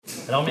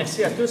Alors,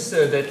 merci à tous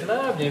d'être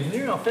là.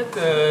 Bienvenue. En fait,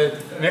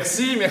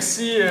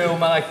 merci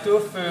Omar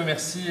Aktouf,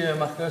 merci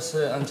Marcos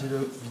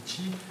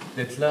Angelovici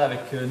d'être là avec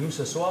nous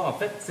ce soir. En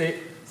fait,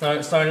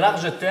 c'est un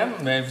large thème,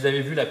 mais vous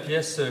avez vu la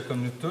pièce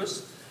comme nous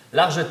tous.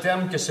 Large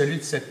thème que celui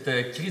de cette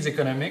crise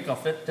économique, en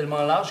fait,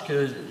 tellement large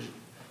que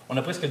on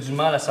a presque du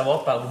mal à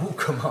savoir par où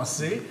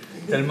commencer,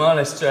 tellement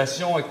la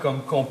situation est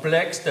comme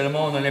complexe,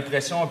 tellement on a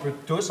l'impression un peu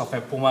tous, enfin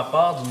pour ma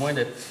part du moins,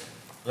 d'être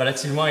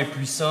relativement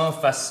impuissant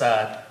face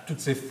à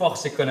toutes ces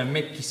forces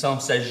économiques qui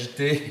semblent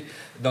s'agiter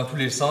dans tous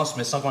les sens,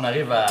 mais sans qu'on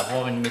arrive à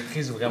avoir une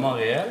maîtrise vraiment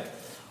réelle.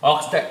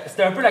 Alors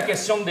c'était un peu la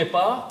question de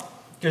départ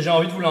que j'ai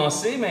envie de vous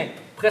lancer, mais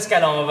presque à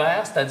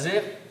l'envers,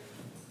 c'est-à-dire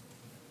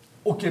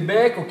au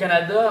Québec, au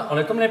Canada, on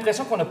a comme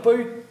l'impression qu'on n'a pas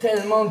eu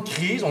tellement de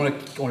crise.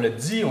 On l'a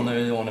dit, on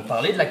a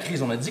parlé de la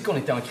crise, on a dit qu'on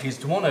était en crise.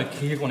 Tout le monde a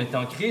crié qu'on était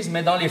en crise,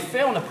 mais dans les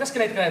faits, on a presque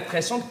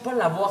l'impression de ne pas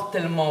l'avoir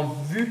tellement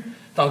vu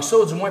tant que ça,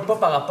 ou du moins pas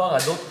par rapport à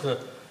d'autres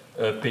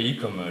pays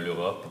comme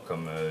l'Europe ou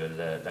comme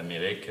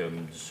l'Amérique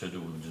du Sud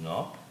ou du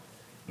Nord.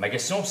 Ma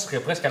question serait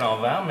presque à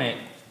l'envers, mais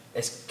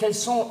quelles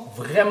sont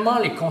vraiment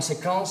les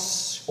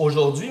conséquences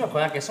aujourd'hui, ma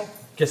première question,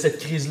 que cette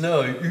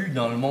crise-là a eu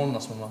dans le monde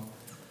en ce moment?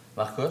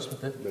 Marcos,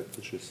 peut-être?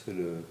 Je serais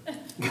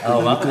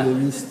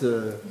l'économiste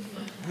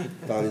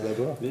parler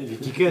d'abord.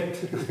 L'étiquette.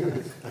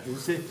 Je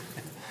sais.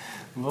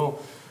 Bon,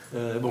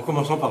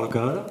 commençons par le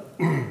Canada.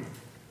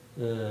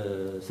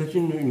 C'est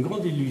une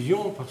grande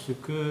illusion parce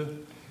que,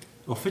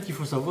 en fait, il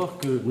faut savoir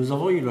que nous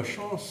avons eu la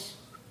chance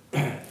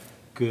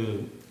que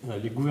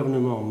les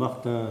gouvernements,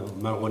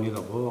 Mulroney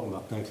d'abord,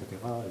 Martin, etc.,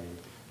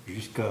 et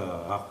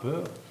jusqu'à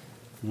Harper,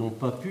 n'ont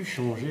pas pu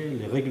changer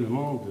les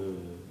règlements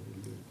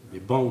des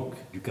banques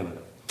du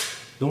Canada.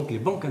 Donc les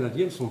banques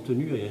canadiennes sont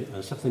tenues à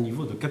un certain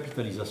niveau de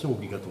capitalisation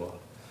obligatoire.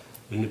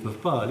 Elles ne peuvent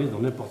pas aller dans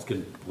n'importe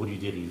quel produit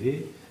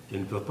dérivé, elles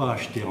ne peuvent pas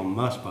acheter en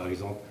masse, par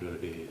exemple,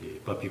 les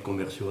papiers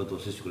commerciaux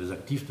adossés sur les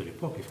actifs de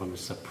l'époque, les fameux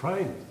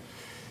subprimes.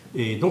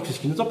 Et donc c'est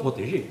ce qui nous a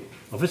protégés.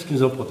 En fait, ce qui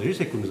nous a protégés,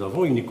 c'est que nous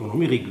avons une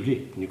économie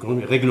régulée, une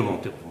économie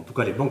réglementaire, en tout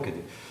cas les banques.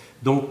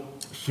 Donc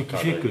ce qui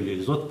fait que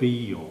les autres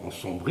pays ont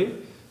sombré,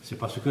 c'est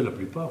parce que la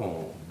plupart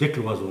ont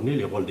décloisonné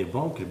les rôles des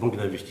banques, les banques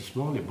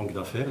d'investissement, les banques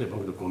d'affaires, les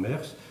banques de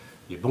commerce,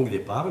 les banques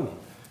d'épargne,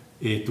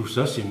 et tout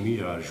ça s'est mis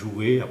à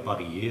jouer, à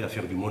parier, à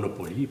faire du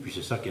Monopoly, et puis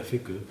c'est ça qui a fait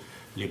que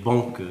les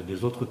banques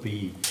des autres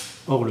pays,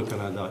 hors le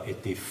Canada,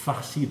 étaient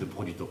farcies de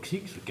produits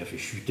toxiques, ce qui a fait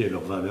chuter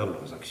leurs valeurs,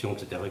 leurs actions,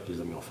 etc., qui les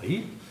a mis en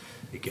faillite,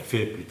 et qui a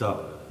fait plus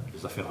tard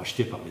les affaires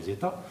achetées par les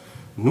États.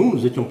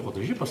 Nous étions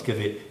protégés parce qu'il y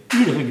avait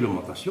une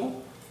réglementation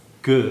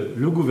que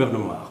le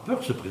gouvernement Harper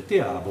se prêtait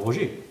à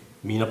abroger,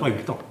 mais il n'a pas eu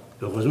le temps,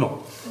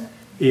 heureusement.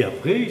 Et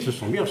après, ils se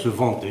sont mis à se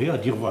vanter, à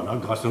dire voilà,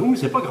 grâce à nous, mais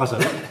c'est pas grâce à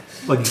nous,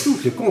 pas du tout,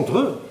 c'est contre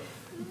eux.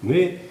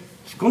 Mais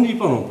ce qu'on ne dit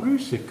pas non plus,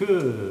 c'est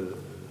que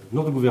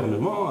notre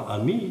gouvernement a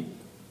mis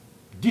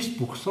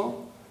 10%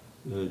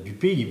 du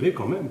PIB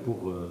quand même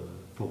pour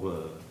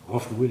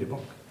renflouer les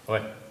banques. Oui.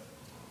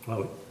 Ah,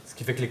 oui. Ce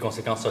qui fait que les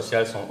conséquences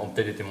sociales ont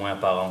peut-être été moins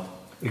apparentes.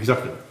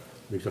 Exactement.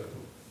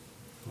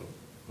 Voilà.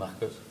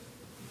 Marcos?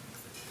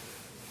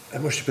 Moi,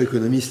 je ne suis pas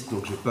économiste,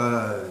 donc je ne vais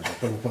pas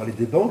vous parler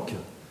des banques.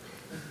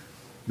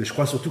 Mais je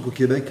crois surtout qu'au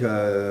Québec,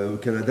 au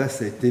Canada,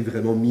 ça a été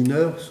vraiment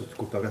mineur, surtout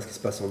comparé à ce qui se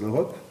passe en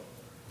Europe.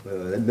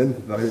 Même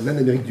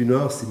l'Amérique du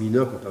Nord, c'est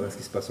mineur comparé à ce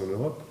qui se passe en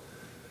Europe.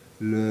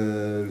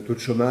 Le taux de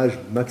chômage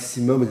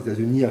maximum aux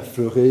États-Unis a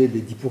effleuré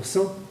les 10%.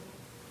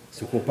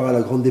 Si on compare à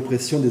la Grande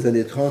Dépression des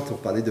années 30, on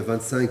parlait de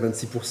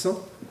 25-26%.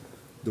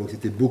 Donc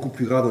c'était beaucoup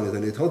plus grave dans les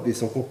années 30. Mais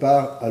si on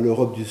compare à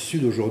l'Europe du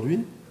Sud aujourd'hui,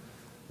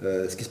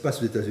 ce qui se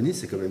passe aux États-Unis,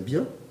 c'est quand même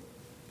bien.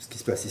 Ce qui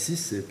se passe ici,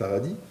 c'est le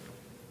paradis.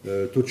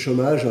 Taux de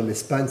chômage en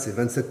Espagne, c'est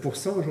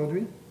 27%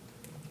 aujourd'hui.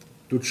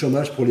 Taux de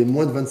chômage pour les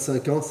moins de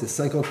 25 ans, c'est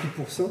 58%.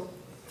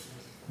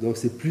 Donc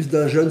c'est plus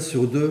d'un jeune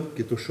sur deux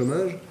qui est au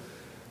chômage.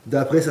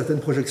 D'après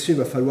certaines projections, il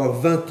va falloir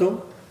 20 ans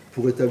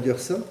pour établir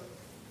ça.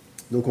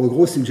 Donc en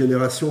gros, c'est une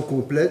génération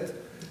complète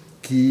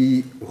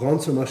qui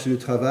rentre sur le marché du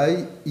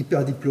travail,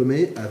 hyper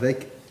diplômée,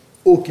 avec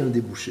aucun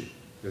débouché.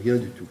 Rien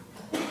du tout.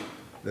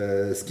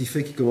 Ce qui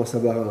fait qu'il commence à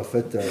avoir en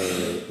fait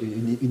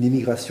une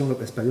immigration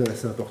espagnole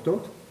assez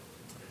importante.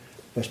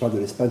 Enfin, je parle de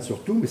l'Espagne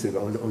surtout, mais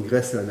en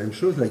Grèce, c'est la même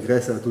chose. La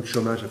Grèce a un taux de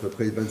chômage à peu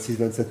près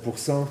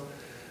 26-27%.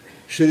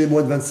 Chez les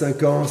moins de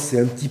 25 ans, c'est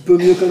un petit peu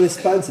mieux qu'en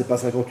Espagne. C'est pas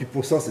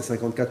 58%, c'est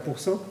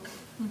 54%.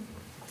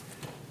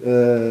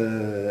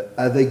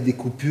 Avec des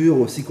coupures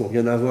aussi qui n'ont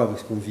rien à voir avec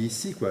ce qu'on vit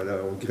ici, quoi. Là,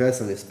 en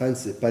Grèce, en Espagne,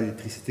 c'est pas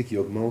l'électricité qui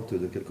augmente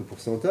de quelques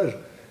pourcentages.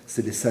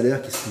 C'est les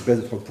salaires qui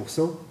baissent de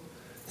 30%.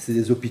 C'est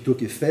les hôpitaux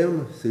qui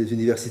ferment. C'est les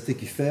universités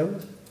qui ferment.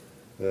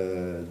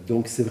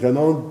 Donc c'est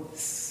vraiment...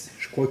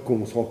 Je crois qu'on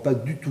ne se rend pas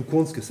du tout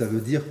compte de ce que ça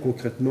veut dire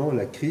concrètement,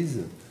 la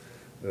crise.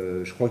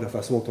 Je crois que la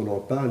façon dont on en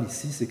parle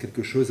ici, c'est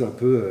quelque chose un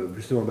peu,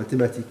 justement,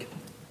 mathématique.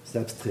 C'est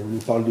abstrait. On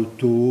nous parle de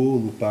taux, on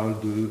nous parle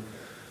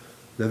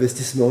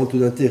d'investissement, taux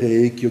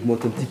d'intérêt qui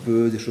augmente un petit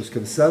peu, des choses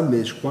comme ça,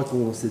 mais je crois que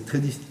c'est très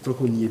difficile, tant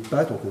qu'on n'y est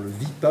pas, tant qu'on ne le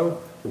vit pas,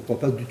 on ne prend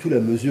pas du tout la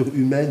mesure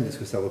humaine de ce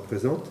que ça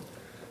représente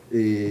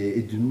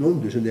et du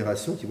nombre de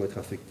générations qui vont être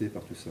affectées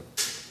par tout ça.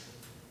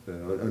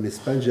 En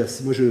Espagne,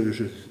 moi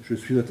je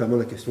suis notamment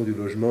la question du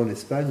logement en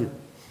Espagne,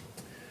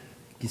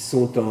 qui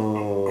ont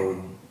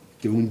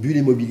une bulle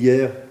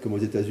immobilière comme aux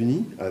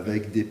États-Unis,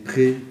 avec des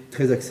prêts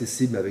très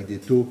accessibles, avec des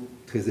taux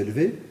très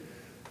élevés.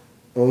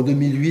 En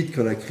 2008,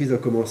 quand la crise a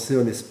commencé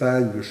en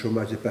Espagne, le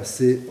chômage est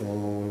passé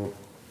en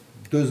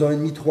 2 ans et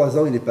demi, 3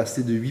 ans, il est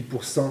passé de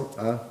 8%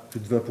 à plus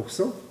de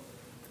 20%.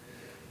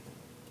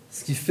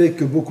 Ce qui fait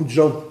que beaucoup de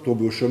gens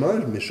tombent au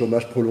chômage, mais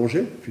chômage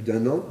prolongé, plus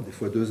d'1 an, des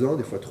fois 2 ans,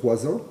 des fois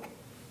 3 ans.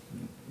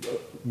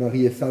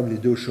 Mari et femme, les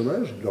deux au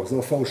chômage, leurs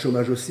enfants au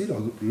chômage aussi,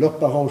 leurs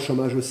parents au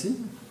chômage aussi.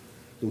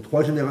 Donc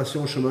 3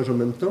 générations au chômage en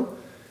même temps.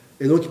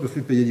 Et donc ils ne peuvent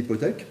plus payer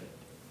l'hypothèque.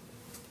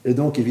 Et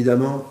donc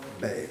évidemment,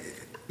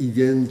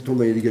 ils tombent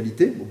dans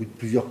l'illégalité, au bout de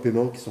plusieurs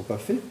paiements qui ne sont pas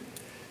faits.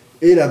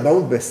 Et la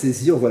banque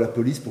envoie la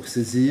police pour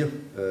saisir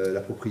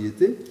la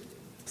propriété.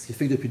 Ce qui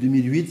fait que depuis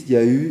 2008, il y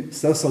a eu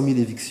 500 000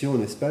 évictions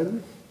en Espagne.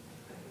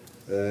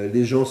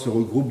 Les gens se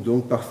regroupent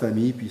donc par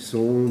famille, puis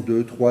sont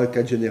 2, 3,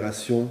 4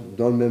 générations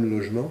dans le même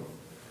logement.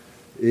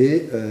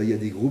 Et il y a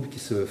des groupes qui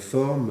se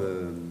forment,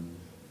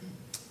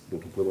 dont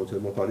on pourrait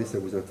éventuellement parler si ça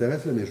vous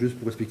intéresse, mais juste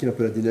pour expliquer un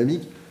peu la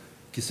dynamique,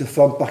 qui se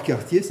forment par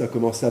quartier. Ça a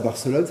commencé à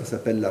Barcelone, ça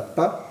s'appelle la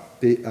PA,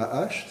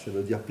 P-A-H, ça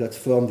veut dire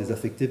plateforme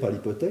désaffectée par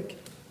l'hypothèque.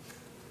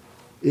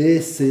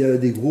 Et c'est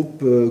des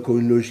groupes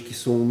qui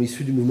sont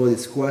issus du mouvement des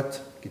squats,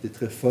 qui était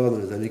très fort dans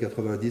les années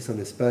 90 en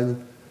Espagne,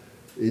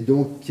 et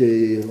donc qui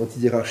est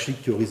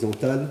anti-hiérarchique, qui est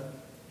horizontal,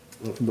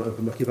 un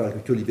peu marqué par la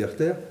culture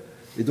libertaire.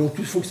 Et donc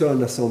tout fonctionne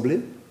en assemblée,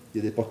 il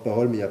y a des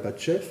porte-paroles mais il n'y a pas de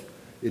chef.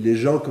 Et les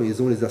gens, quand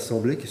ils ont les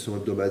assemblées qui sont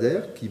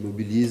hebdomadaires, qui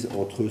mobilisent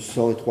entre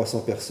 100 et 300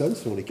 personnes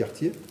selon les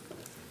quartiers,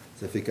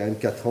 ça fait quand même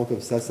 4 ans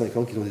comme ça, 5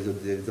 ans qu'ils ont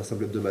des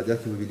assemblées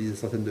hebdomadaires qui mobilisent des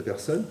centaines de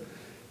personnes.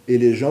 Et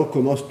les gens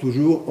commencent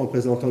toujours en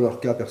présentant leur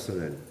cas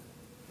personnel.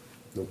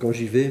 Donc quand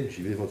j'y vais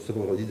ce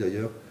vendredi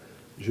d'ailleurs,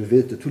 je vais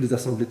à toutes les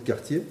assemblées de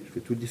quartier, je fais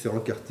tous les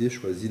différents quartiers, je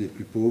choisis les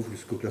plus pauvres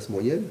jusqu'aux classes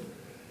moyennes.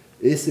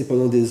 Et c'est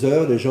pendant des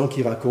heures les gens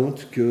qui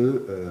racontent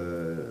que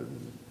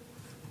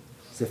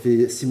ça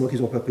fait 6 mois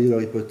qu'ils n'ont pas payé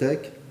leur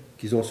hypothèque,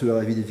 qu'ils ont reçu leur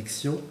avis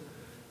d'éviction,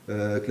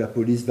 que la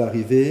police va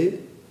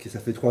arriver, que ça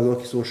fait 3 ans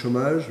qu'ils sont au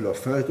chômage, leur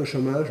frère est au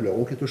chômage, leur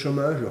oncle est au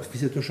chômage, leur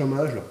fils est au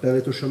chômage, leur père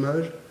est au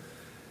chômage.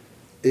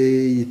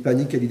 Et ils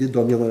paniquent à l'idée de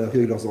dormir dans la rue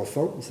avec leurs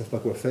enfants, ils ne savent pas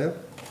quoi faire,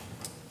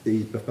 et ils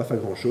ne peuvent pas faire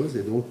grand-chose,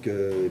 et donc puis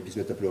ils se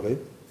mettent à pleurer.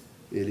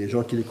 Et les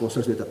gens qui les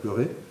consolent se mettent à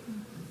pleurer.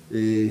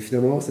 Et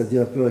finalement, ça devient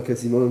un peu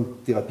quasiment une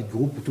thérapie de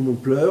groupe où tout le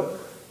monde pleure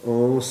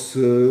en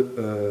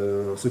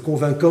se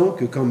convainquant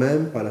que quand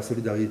même, par la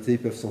solidarité, ils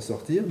peuvent s'en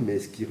sortir, mais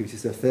ce qu'ils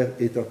réussissent à faire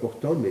est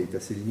important, mais est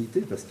assez limité,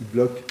 parce qu'ils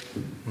bloquent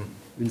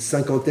une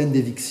 50aine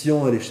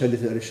d'évictions à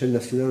l'échelle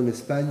nationale en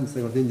Espagne, une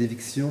 50aine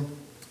d'évictions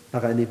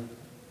par année.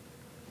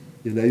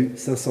 Il y en a eu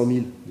 500 000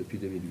 depuis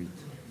 2008.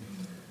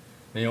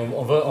 Mais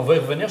on va y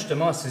revenir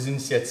justement à ces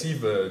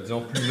initiatives,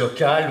 disons, plus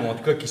locales, ou en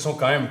tout cas qui sont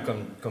quand même,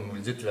 comme vous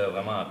le dites, là,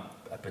 vraiment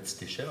à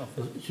petite échelle, en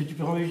fait. Si tu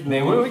permets juste de...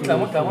 Mais oui,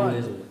 clairement.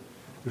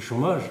 Le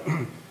chômage, il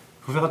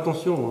faut faire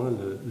attention. Hein,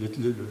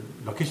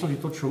 la question du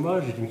taux de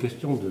chômage est une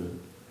question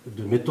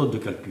de méthode de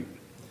calcul.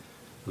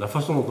 La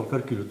façon dont on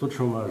calcule le taux de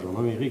chômage en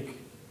Amérique,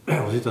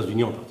 aux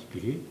États-Unis en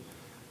particulier,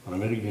 en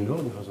Amérique du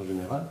Nord de façon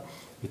générale,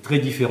 est très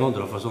différente de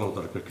la façon dont on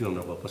le calcule en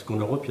Europe. Parce qu'en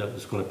Europe, il y a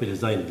ce qu'on appelle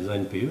les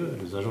ANPE,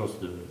 les agences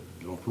de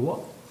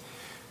l'emploi.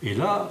 Et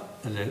là,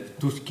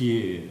 tout ce qui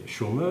est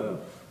chômeur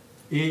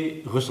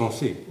est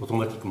recensé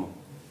automatiquement,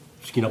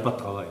 ce qui n'a pas de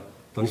travail.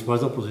 Tandis que par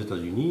exemple aux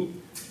États-Unis,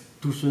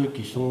 tous ceux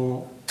qui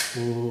sont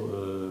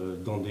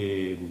dans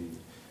des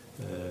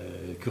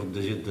cures de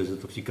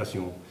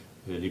désintoxication,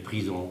 les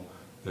prisons,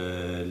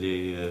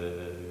 les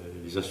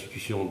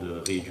institutions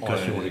de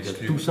rééducation,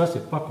 tout ça,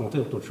 c'est pas compté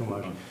au taux de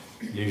chômage.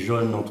 Les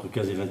jeunes entre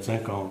 15 et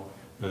 25 ans,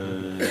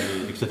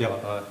 etc. Ouais.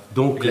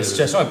 Donc, la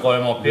situation est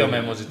probablement pire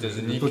même aux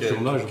États-Unis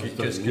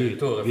que le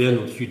taux bien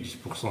au-dessus de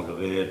 10% le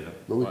réel.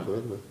 Oui,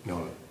 ouais.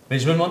 Mais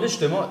je me demandais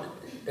justement,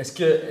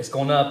 est-ce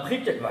qu'on a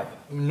appris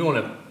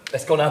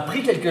est-ce qu'on a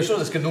appris quelque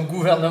chose? Est-ce que nos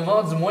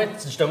gouvernements, du moins,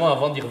 justement,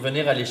 avant d'y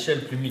revenir à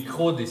l'échelle plus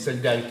micro des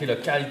solidarités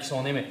locales qui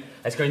sont nées, mais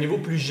est-ce qu'à un niveau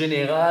plus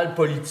général,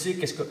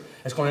 politique,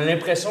 est-ce qu'on a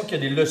l'impression qu'il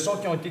y a des leçons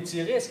qui ont été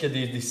tirées? Est-ce qu'il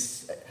y a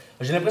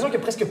j'ai l'impression qu'il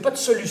n'y a presque pas de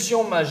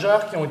solutions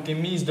majeures qui ont été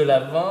mises de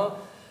l'avant.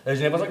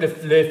 J'ai l'impression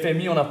que le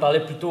FMI, on en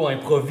parlait plutôt,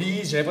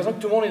 improvise. J'ai l'impression que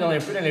tout le monde est un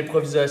peu dans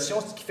l'improvisation,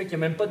 ce qui fait qu'il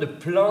n'y a même pas de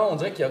plan. On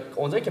dirait qu'il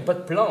n'y a pas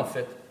de plan, en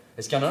fait.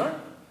 Est-ce qu'il y en a un?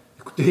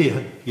 Écoutez,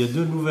 il y a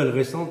 2 nouvelles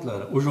récentes,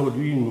 là.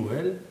 Aujourd'hui, une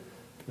nouvelle,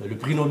 le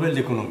prix Nobel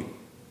d'économie.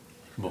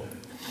 Bon,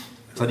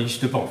 ça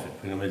n'existe pas, en fait, le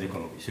prix Nobel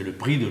d'économie. C'est le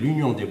prix de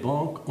l'Union des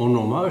banques en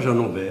hommage à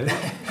Nobel,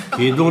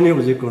 qui est donné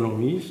aux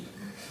économistes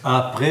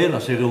après la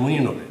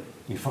cérémonie Nobel.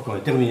 Une fois qu'on a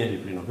terminé les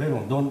prix Nobel,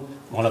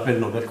 on l'appelle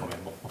Nobel quand même.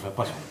 Bon, enfin,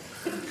 passons.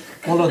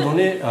 On l'a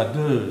donné à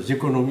 2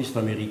 économistes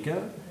américains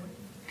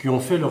qui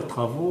ont fait leurs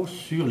travaux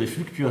sur les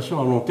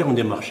fluctuations à long terme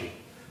des marchés.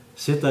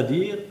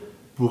 C'est-à-dire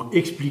pour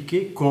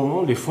expliquer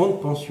comment les fonds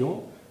de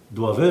pension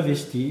doivent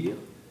investir,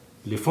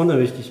 les fonds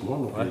d'investissement,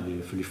 donc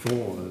les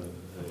fonds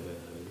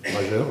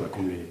majeurs, là,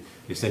 comme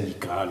les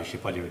syndicats,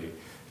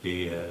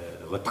 les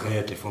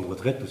retraites, les fonds de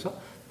retraite, tout ça,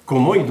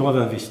 comment ils doivent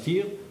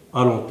investir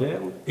à long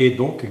terme, et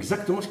donc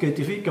exactement ce qui a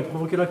été fait qui a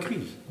provoqué la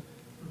crise.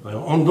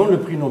 Alors, on donne le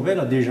prix Nobel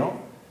à des gens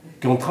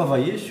qui ont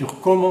travaillé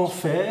sur comment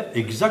faire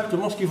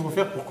exactement ce qu'il faut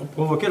faire pour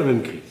provoquer la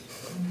même crise.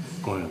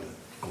 Quand même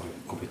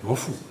complètement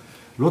fou.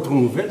 L'autre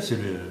nouvelle, c'est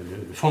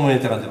le Fonds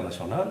monétaire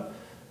international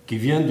qui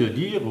vient de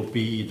dire aux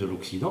pays de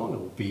l'Occident,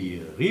 aux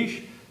pays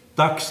riches,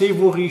 taxez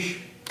vos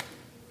riches,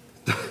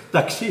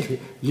 taxez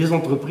les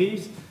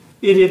entreprises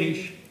et les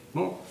riches.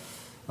 Bon.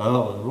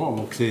 Alors, bon,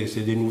 donc c'est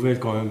des nouvelles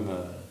quand même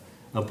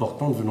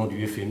importantes venant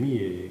du FMI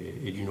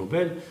et du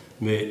Nobel,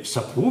 mais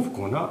ça prouve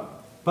qu'on n'a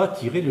pas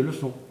tiré les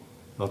leçons.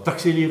 Alors,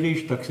 taxer les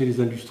riches, taxer les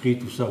industries,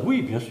 tout ça,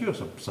 oui, bien sûr,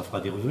 ça fera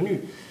des revenus.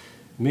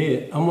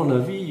 Mais à mon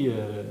avis,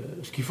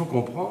 ce qu'il faut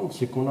comprendre,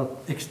 c'est qu'on a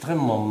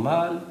extrêmement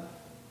mal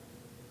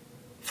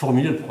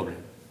formulé le problème.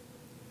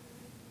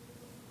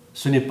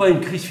 Ce n'est pas une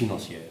crise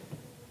financière,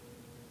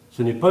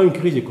 ce n'est pas une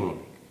crise économique.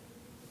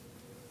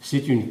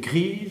 C'est une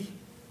crise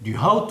du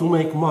how to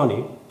make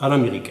money à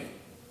l'américain.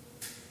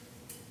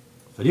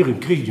 C'est-à-dire une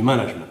crise du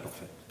management, en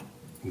fait.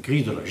 Une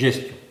crise de la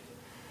gestion.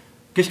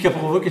 Qu'est-ce qui a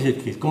provoqué cette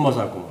crise? Comment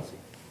ça a commencé?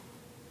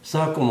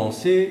 Ça a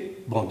commencé,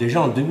 bon,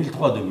 déjà en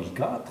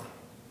 2003-2004,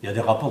 il y a des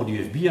rapports du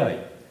FBI,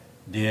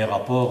 des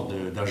rapports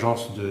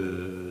d'agences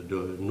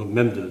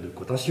même de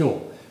cotation,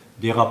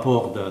 des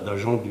rapports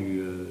d'agents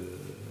de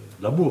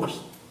la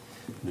bourse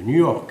de New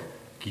York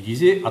qui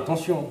disaient,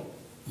 attention,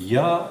 il y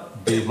a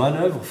des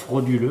manœuvres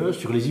frauduleuses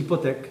sur les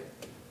hypothèques.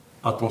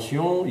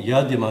 Attention, il y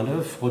a des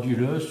manœuvres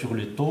frauduleuses sur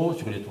les taux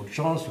de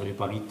change, sur les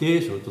parités,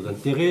 sur les taux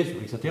d'intérêt,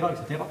 etc.,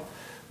 etc.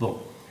 Bon.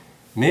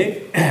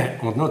 Mais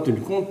on n'a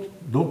tenu compte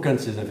d'aucun de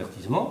ces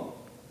avertissements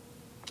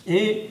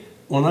et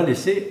on a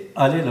laissé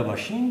aller la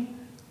machine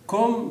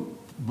comme...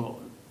 Bon,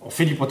 on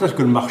fait l'hypothèse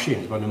que le marché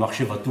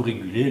va tout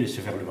réguler,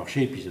 laisser faire le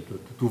marché et puis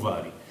tout va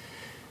aller.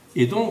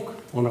 Et donc,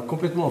 on a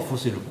complètement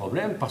faussé le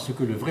problème parce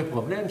que le vrai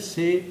problème,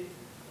 c'est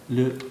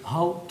le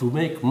how to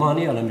make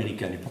money à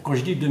l'américaine. Et quand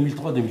je dis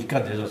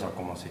 2003-2004, déjà ça a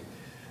commencé.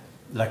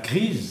 La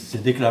crise s'est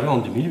déclarée en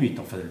 2008.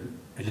 Enfin,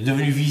 elle est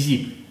devenue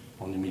visible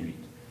en 2008.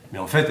 Mais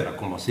en fait, elle a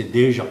commencé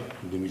déjà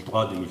en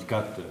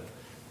 2003-2004,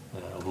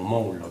 au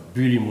moment où la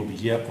bulle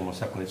immobilière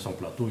commençait à connaître son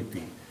plateau et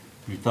puis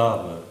plus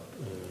tard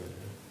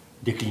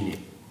décliner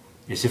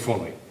et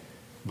s'effondrer.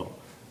 Bon.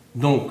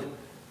 Donc,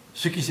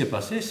 ce qui s'est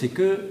passé, c'est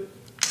que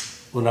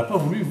on n'a pas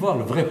voulu voir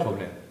le vrai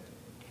problème.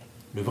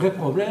 Le vrai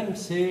problème,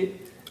 c'est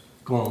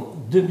qu'en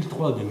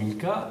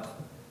 2003-2004,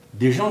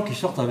 des gens qui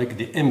sortent avec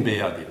des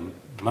MBA,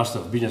 des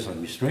Master of Business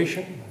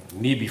Administration,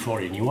 me before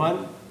anyone,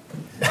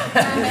 je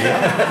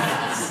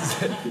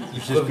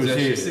sais ce que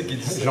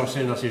c'est,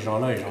 j'enseigne à ces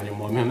gens-là et j'en ai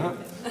moi-même un.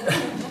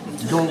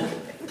 Donc,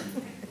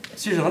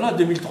 ces gens-là,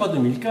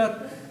 2003-2004,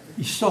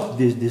 ils sortent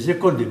des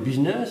écoles de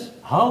business,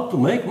 how to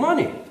make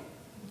money.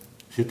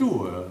 C'est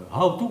tout.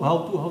 How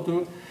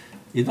to.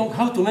 Et donc,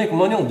 how to make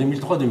money en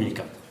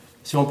 2003-2004.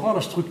 Si on prend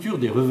la structure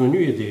des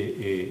revenus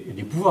et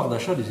des pouvoirs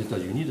d'achat des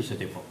États-Unis de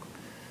cette époque,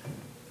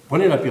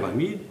 prenez la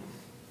pyramide,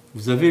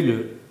 vous avez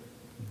le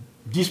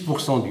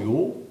 10% du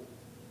haut,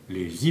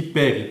 les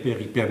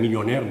hyper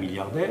millionnaires,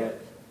 milliardaires,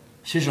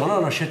 ces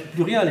gens-là n'achètent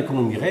plus rien à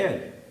l'économie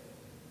réelle.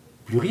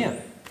 Plus rien.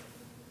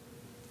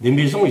 Des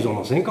maisons, ils en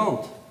ont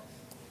 50.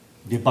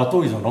 Des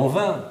bateaux, ils en ont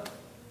 20.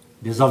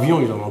 Des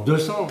avions, ils en ont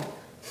 200.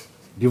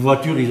 Des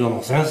voitures, ils en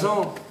ont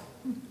 500.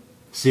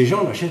 Ces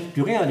gens n'achètent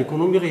plus rien à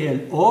l'économie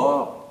réelle.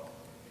 Or,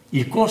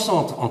 ils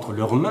concentrent entre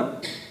leurs mains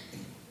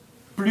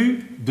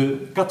plus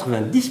de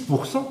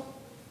 90%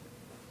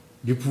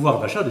 du pouvoir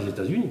d'achat des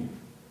États-Unis.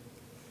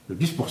 Le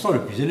 10%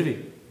 le plus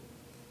élevé.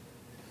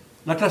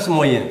 La classe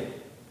moyenne.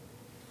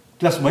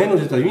 Classe moyenne aux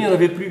États-Unis, il n'y en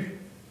avait plus.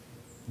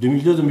 2002-2003,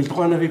 il n'y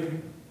en avait plus.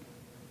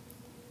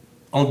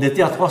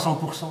 Endetté à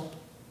 300%.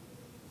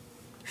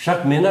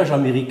 Chaque ménage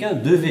américain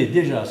devait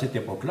déjà à cette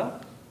époque-là,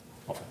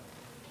 enfin,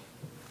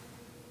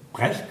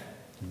 presque,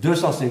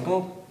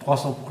 250,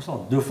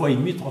 300%, 2 fois et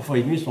demi, 3 fois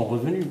et demi son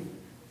revenu.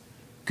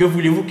 Que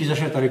voulez-vous qu'ils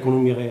achètent à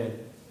l'économie réelle?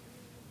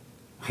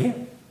 Rien.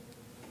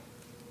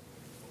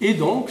 Et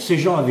donc, ces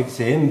gens avec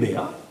ces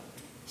MBA,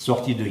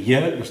 sortis de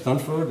Yale, de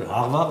Stanford, de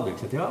Harvard,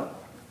 etc.,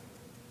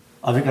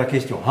 avec la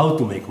question « How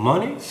to make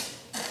money »,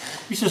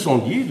 ils se sont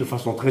dit, de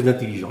façon très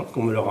intelligente,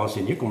 qu'on me leur a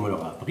enseigné, qu'on me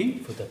leur a appris,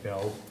 il faut taper en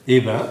haut.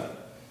 Eh bien,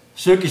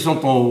 ceux qui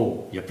sont en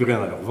haut, il n'y a plus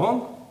rien à leur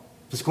vendre,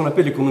 c'est ce qu'on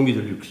appelle l'économie de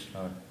luxe. Ah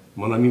ouais.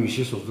 Mon ami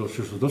Michel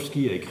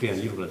Chossudovski a écrit un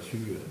livre là-dessus,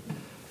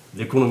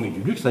 l'économie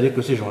du luxe, c'est-à-dire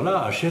que ces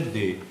gens-là achètent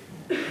des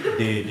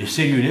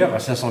cellulaires à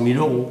 500 000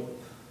 euros,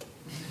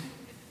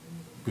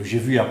 que j'ai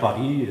vu à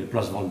Paris,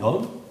 place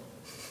Vendôme,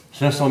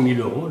 500 000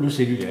 euros, le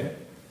cellulaire.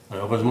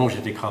 Alors, heureusement,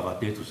 j'étais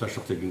cravaté, tout ça, je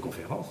sortais d'une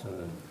conférence.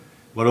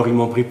 Ou alors, ils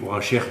m'ont pris pour un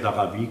cheikh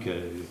d'Arabie qui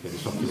avait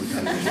sorti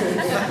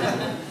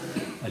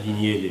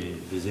aligner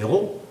les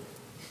zéros.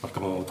 Parce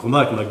qu'autrement,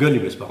 avec ma gueule, ils ne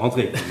me laissent pas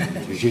rentrer.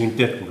 J'ai une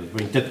tête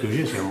que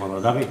j'ai, c'est un mandat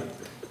d'arrêt.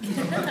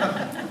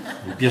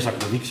 Une pièce à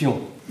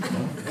conviction.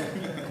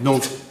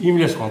 Donc, ils me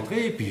laissent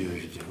rentrer, et puis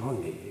je dis, non,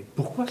 mais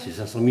pourquoi ces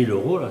 500 000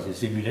 euros, là, ces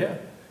cellulaires?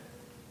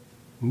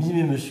 Il me dit,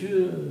 mais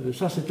monsieur,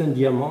 ça c'est un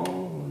diamant,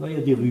 là il y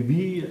a des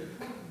rubis.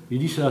 Il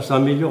dit, ça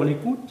améliore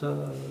l'écoute.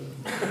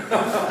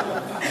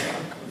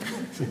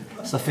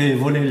 Ça fait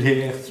voler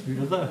l'air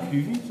plus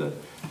vite.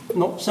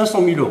 Non,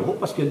 500 000 euros,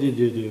 parce qu'il y a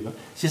des...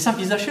 C'est ça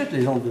qu'ils achètent,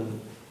 les gens.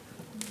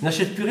 Ils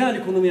n'achètent plus rien à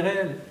l'économie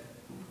réelle.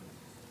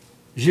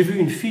 J'ai vu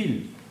une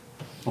file,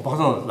 par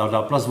exemple, dans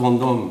la place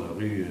Vendôme,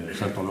 rue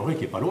Saint-Honoré,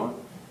 qui n'est pas loin,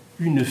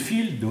 une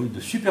file de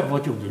super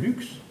voitures de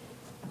luxe.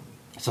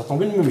 Ça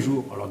tombait le même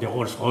jour. Alors des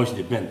Rolls-Royce,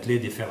 des Bentley,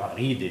 des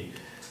Ferrari,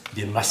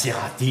 des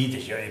Maserati,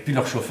 et puis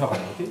leur chauffeur à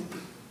côté.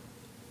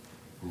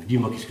 Il me dit,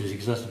 moi, qu'est-ce que c'est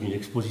que ça? C'est une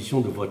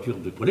exposition de voitures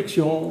de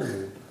collection.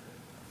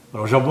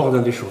 Alors j'aborde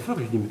un des chauffeurs,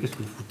 et je dis, mais qu'est-ce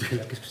que vous foutez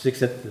là? Qu'est-ce que c'est que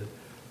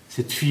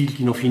cette file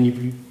qui n'en finit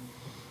plus?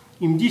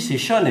 Il me dit, c'est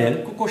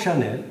Chanel, Coco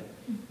Chanel,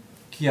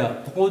 qui a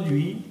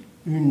produit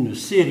une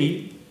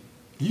série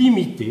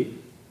limitée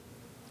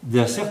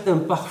d'un certain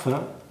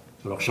parfum.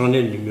 Alors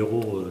Chanel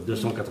numéro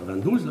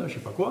 292, là, je ne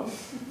sais pas quoi,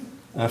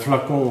 un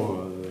flacon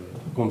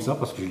comme ça,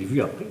 parce que je l'ai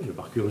vu après,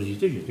 par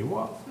curiosité, j'ai été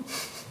voir.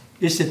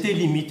 Et c'était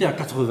limité à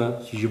 80,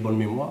 si j'ai bonne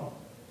mémoire.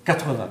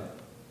 80.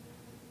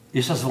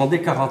 Et ça se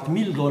vendait 40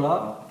 000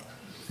 $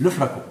 le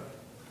flacon.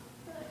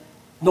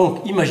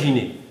 Donc,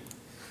 imaginez,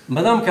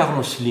 Madame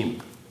Carlos Slim,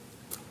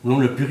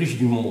 l'homme le plus riche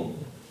du monde,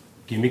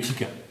 qui est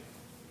mexicain.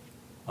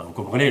 Alors, vous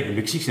comprenez, le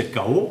Mexique, c'est le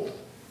chaos.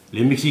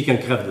 Les Mexicains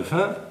crèvent de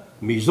faim,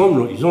 mais ils ont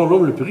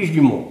l'homme le plus riche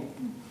du monde.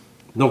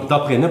 Donc,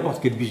 d'après n'importe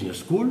quelle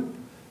business school,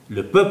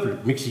 le peuple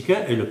mexicain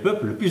est le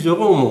peuple le plus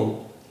heureux au monde.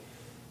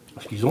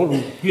 Parce qu'ils ont,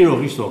 plus nos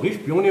riches sont riches,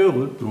 plus on est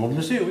heureux. Tout le monde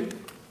le sait, oui.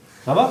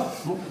 Ça va?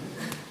 Bon.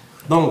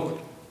 Donc,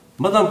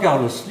 Madame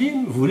Carlos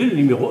Slim voulait le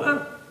numéro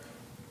 1.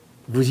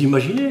 Vous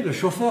imaginez le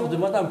chauffeur de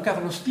Madame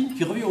Carlos Slim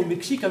qui revient au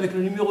Mexique avec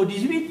le numéro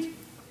 18?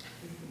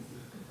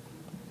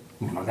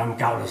 Mais Madame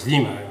Carlos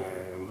Slim,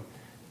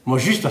 moi,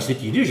 juste à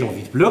cette idée, j'ai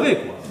envie de pleurer,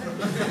 quoi.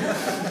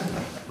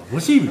 Pas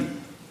possible.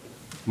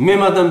 Mais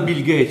Madame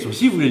Bill Gates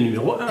aussi voulait le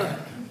numéro 1.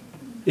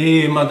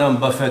 Et Madame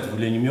Buffett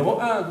voulait le numéro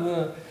 1.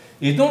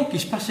 Et donc, il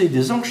se passait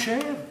des enchères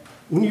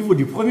au niveau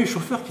du premier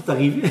chauffeur qui est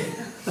arrivé.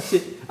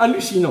 C'est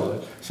hallucinant, hein.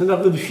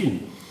 Scénario de film.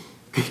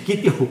 Qui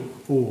était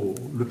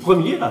le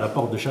premier, à la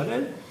porte de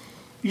Chanel,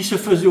 il se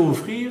faisait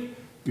offrir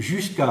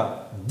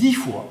jusqu'à 10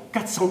 fois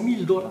 400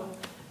 000 $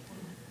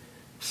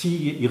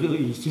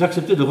 s'il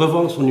acceptait de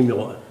revendre son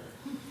numéro 1.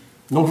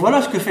 Donc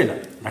voilà ce que fait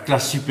la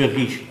classe super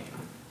riche,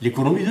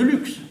 l'économie de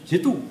luxe,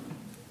 c'est tout.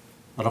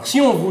 Alors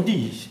si on vous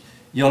dit,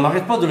 et on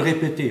n'arrête pas de le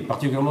répéter,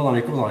 particulièrement dans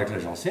l'école dans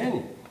laquelle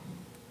j'enseigne,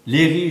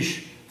 les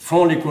riches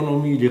font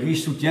l'économie, les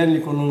riches soutiennent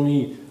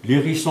l'économie, les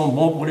riches sont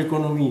bons pour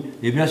l'économie,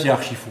 eh bien c'est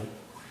archi faux.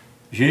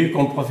 J'ai eu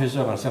comme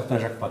professeur un certain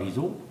Jacques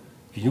Parizeau,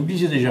 qui nous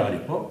disait déjà à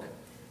l'époque,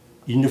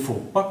 il ne faut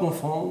pas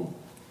confondre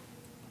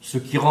ce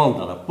qui rentre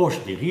dans la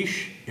poche des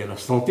riches et la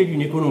santé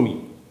d'une économie.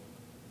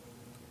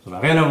 Ça n'a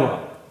rien à voir.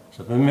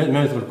 Ça peut même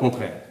être le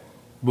contraire.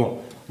 Bon,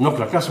 donc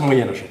la classe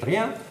moyenne n'achète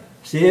rien.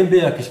 Ces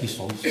MBA, qu'est-ce qu'ils se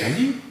sont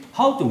dit?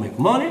 How to make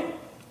money?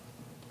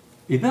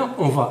 Eh bien,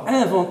 on va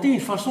inventer une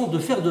façon de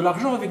faire de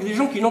l'argent avec des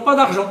gens qui n'ont pas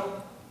d'argent.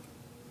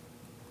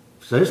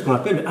 Vous savez ce qu'on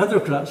appelle le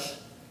underclass.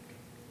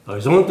 Alors,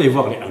 ils ont été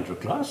voir les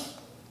underclass,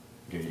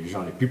 les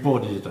gens les plus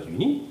pauvres des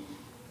États-Unis,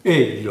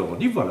 et ils leur ont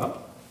dit, voilà,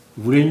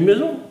 vous voulez une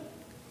maison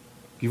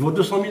qui vaut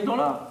 200 000 $,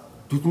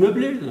 toute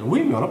meublée?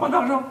 Oui, mais on n'a pas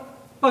d'argent.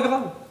 Pas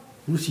grave.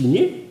 Vous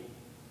signez,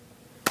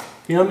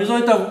 et la maison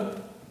est à vous.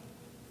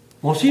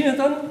 On signe est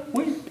à nous?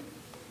 Oui.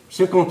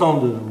 50 ans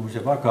de, je ne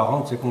sais pas,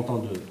 40, 50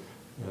 ans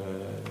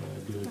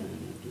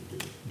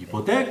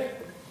d'hypothèque.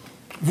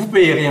 Vous ne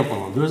payez rien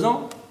pendant 2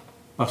 ans,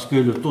 parce que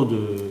le taux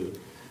de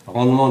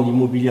rendement de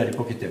l'immobilier à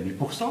l'époque était à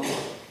 8%.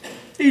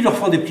 Et ils leur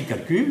font des petits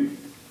calculs.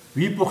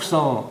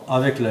 8%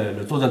 avec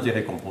le taux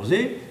d'intérêt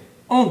composé.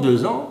 En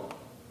 2 ans,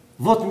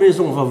 votre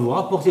maison va vous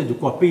rapporter de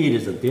quoi payer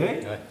les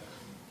intérêts. Ouais.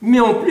 Mais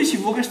en plus, il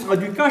vous restera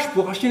du cash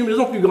pour acheter une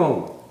maison plus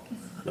grande.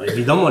 Alors,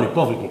 évidemment, les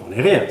pauvres, ils ne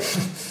comprenaient rien.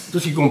 Tout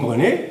ce qu'ils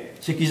comprenaient,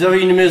 c'est qu'ils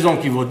avaient une maison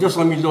qui vaut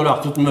 200 000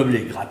 $ toute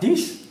meublée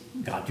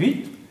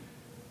gratuite,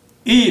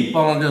 et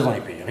pendant 2 ans,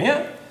 ils ne payaient rien.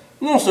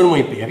 Non seulement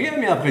ils ne payaient rien,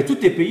 mais après,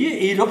 tout est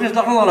payé et il leur reste de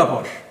l'argent dans la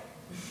poche.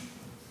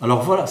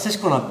 Alors voilà, c'est ce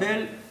qu'on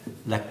appelle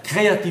la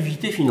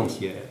créativité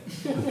financière.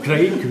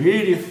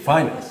 Creative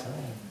finance.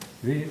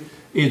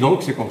 Et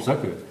donc, c'est comme ça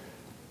que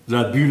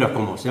la bulle a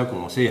commencé,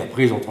 et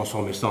après, ils ont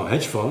transformé ça en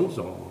hedge funds,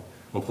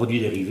 en produits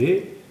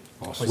dérivés,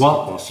 en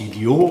swap, en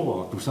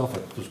CDO, en tout ça, enfin,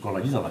 tout ce qu'on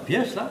a dit dans la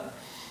pièce, là.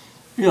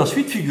 Et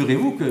ensuite,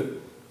 figurez-vous que...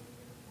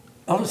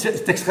 Alors,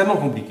 c'est extrêmement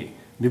compliqué.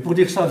 Mais pour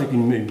dire ça avec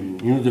une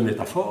ou deux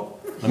métaphores,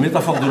 la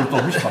métaphore de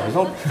l'autobus, par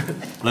exemple,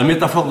 la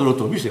métaphore de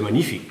l'autobus est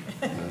magnifique.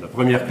 La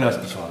première classe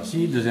qui sont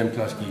assis, deuxième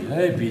classe qui est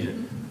là, et puis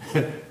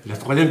la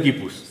troisième qui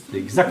pousse. C'est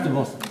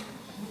exactement ça.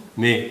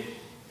 Mais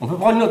on peut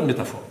prendre une autre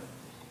métaphore.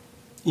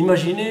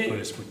 Imaginez...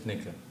 Le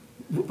Spoutnik, là.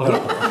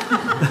 Voilà.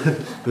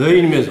 Vous avez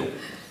une maison.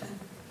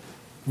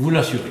 Vous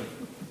l'assurez.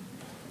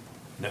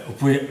 Vous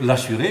pouvez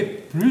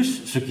l'assurer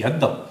plus ce qu'il y a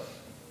dedans.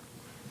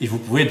 Et vous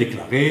pouvez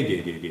déclarer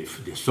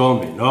des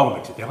sommes énormes,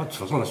 etc. De toute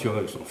façon,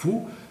 l'assureur s'en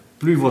fout.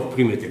 Plus votre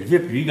prime est élevée,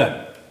 plus il gagne.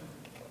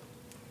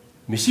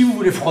 Mais si vous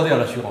voulez frauder à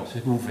l'assurance, c'est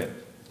ce que vous faites.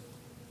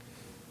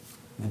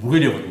 Vous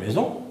brûlez votre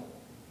maison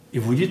et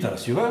vous dites à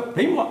l'assureur,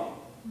 paye-moi.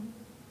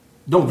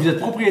 Donc vous êtes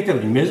propriétaire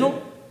d'une maison,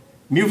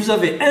 Mais vous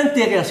avez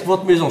intérêt à ce que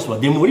votre maison soit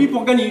démolie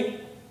pour gagner.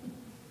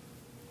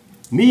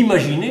 Mais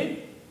imaginez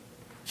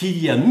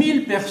qu'il y a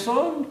 1000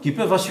 personnes qui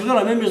peuvent assurer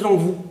la même maison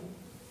que vous.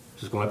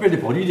 C'est ce qu'on appelle des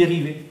produits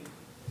dérivés.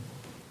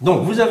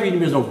 Donc vous avez une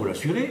maison que vous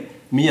l'assurez,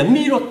 mais il y a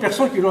 1000 autres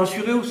personnes qui l'ont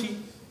assurée aussi.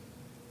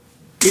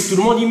 Et tout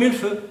le monde y met le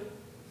feu.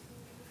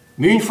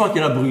 Mais une fois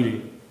qu'elle a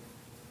brûlé,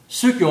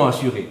 ceux qui ont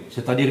assuré,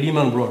 c'est-à-dire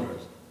Lehman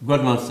Brothers,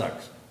 Goldman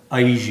Sachs,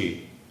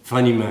 AIG,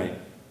 Fannie Mae,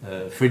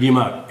 Freddie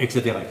Mac,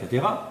 etc.,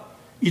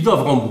 ils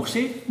doivent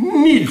rembourser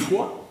 1000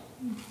 fois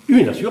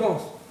une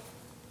assurance.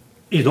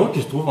 Et donc,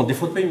 ils se trouvent en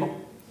défaut de paiement.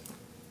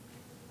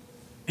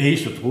 Et ils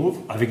se trouvent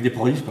avec des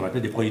produits, ce qu'on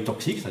appelle des produits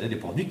toxiques, c'est-à-dire des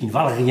produits qui ne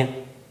valent rien.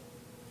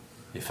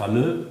 Les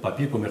fameux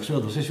papiers commerciaux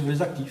adossés sur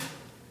les actifs.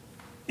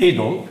 Et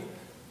donc,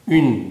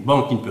 une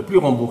banque qui ne peut plus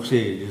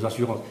rembourser les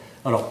assurances.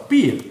 Alors,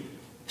 pire,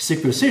 c'est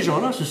que ces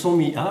gens-là se sont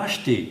mis à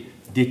acheter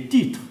des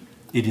titres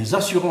et des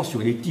assurances sur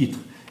les titres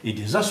et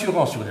des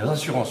assurances sur les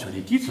assurances sur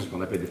les titres, c'est ce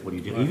qu'on appelle des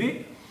produits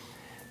dérivés,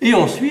 et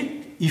ensuite,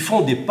 ils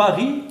font des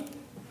paris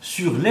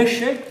sur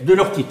l'échec de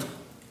leurs titres.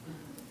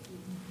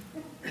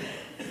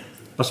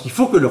 Parce qu'il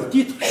faut que leurs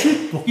titres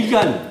chutent pour qu'ils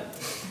gagnent.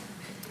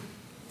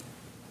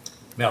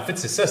 Mais en fait,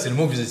 c'est ça, c'est le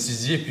mot que vous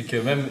utilisiez, puis que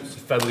même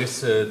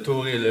Fabrice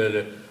Touré,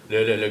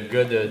 le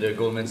gars de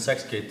Goldman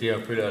Sachs, qui a été un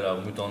peu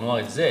leur mouton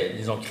noir, il disait,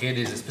 ils ont créé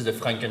des espèces de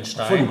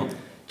Frankenstein. Absolument.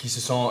 Qui se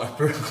sont un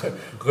peu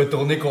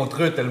retournés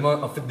contre eux, tellement,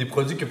 en fait, des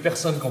produits que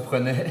personne ne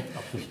comprenait,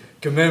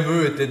 que même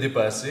eux étaient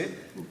dépassés.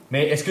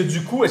 Mais est-ce que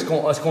du coup, est-ce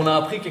qu'on a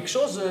appris quelque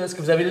chose? Est-ce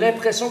que vous avez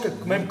l'impression que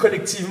même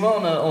collectivement,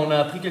 on a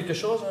appris quelque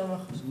chose?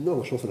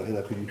 Non, je pense qu'on n'a rien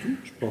appris du tout.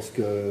 Je pense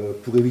que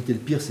pour éviter le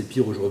pire, c'est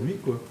pire aujourd'hui,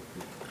 quoi.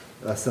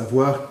 À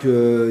savoir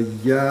qu'il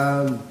y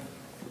a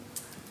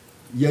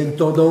une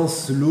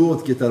tendance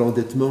lourde qui est à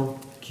l'endettement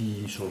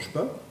qui ne change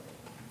pas.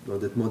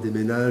 L'endettement des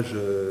ménages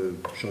ne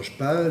change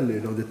pas,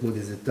 l'endettement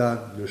des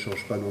États ne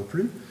change pas non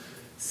plus.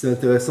 C'est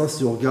intéressant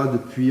si on regarde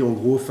depuis en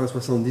gros fin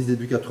 70,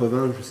 début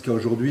 80 jusqu'à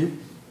aujourd'hui,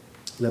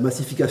 la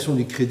massification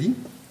du crédit,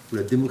 ou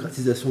la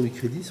démocratisation du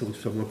crédit, si on veut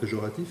faire moins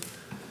péjoratif,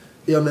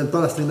 et en même temps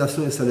la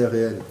stagnation des salaires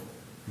réels.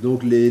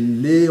 Donc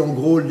en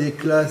gros, les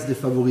classes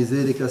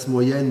défavorisées, les classes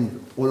moyennes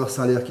ont leur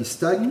salaire qui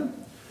stagne,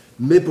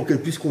 mais pour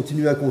qu'elles puissent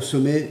continuer à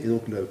consommer, et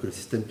donc que le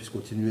système puisse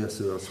continuer à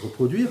se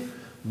reproduire,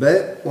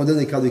 on donne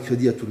des cartes de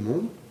crédit à tout le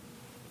monde,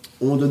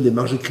 on donne des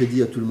marges de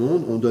crédit à tout le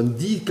monde, on donne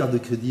 10 cartes de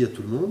crédit à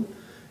tout le monde,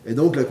 et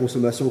donc la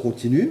consommation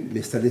continue,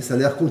 mais les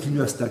salaires continuent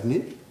à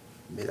stagner,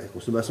 mais la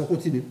consommation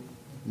continue.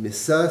 Mais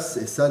ça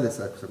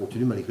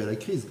continue malgré la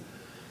crise.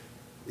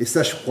 Et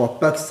ça, je ne crois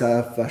pas que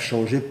ça va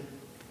changer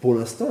pour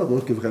l'instant, à moins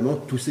que vraiment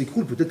tout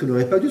s'écroule. Peut-être qu'on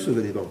n'aurait pas dû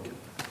sauver les banques.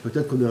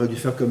 Peut-être qu'on aurait dû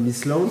faire comme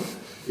l'Islande,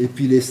 et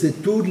puis laisser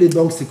toutes les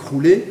banques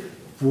s'écrouler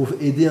pour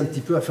aider un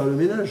petit peu à faire le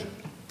ménage.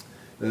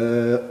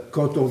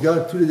 Quand on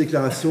regarde toutes les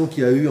déclarations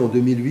qu'il y a eu en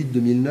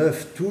 2008-2009,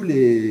 tous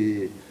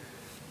les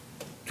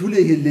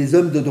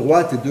hommes de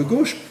droite et de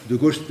gauche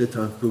c'est peut-être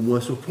un peu moins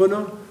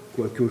surprenant,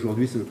 quoique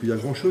aujourd'hui ça ne veut plus dire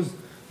grand-chose,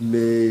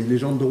 mais les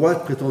gens de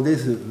droite prétendaient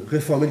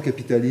réformer le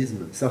capitalisme.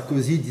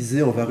 Sarkozy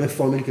disait on va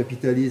réformer le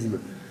capitalisme.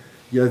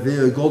 Il y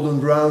avait Gordon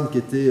Brown, qui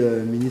était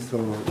ministre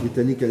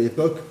britannique à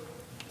l'époque,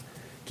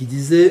 qui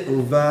disait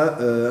on va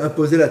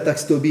imposer la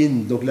taxe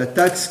Tobin, donc la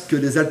taxe que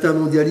les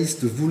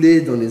altermondialistes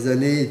voulaient dans les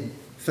années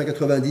fin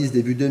 90,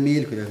 début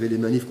 2000, quand il y avait les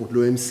manifs contre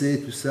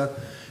l'OMC, tout ça.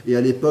 Et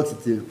à l'époque,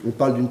 on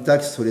parle d'une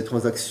taxe sur les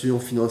transactions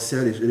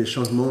financières et les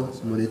changements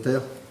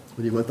monétaires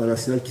au niveau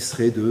international qui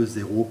serait de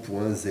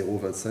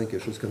 0,025,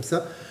 quelque chose comme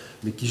ça,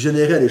 mais qui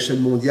générait à l'échelle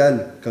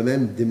mondiale quand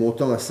même des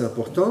montants assez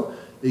importants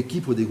et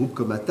qui, pour des groupes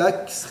comme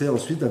Attac, seraient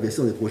ensuite investis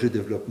dans des projets de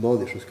développement,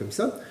 des choses comme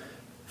ça.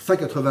 Fin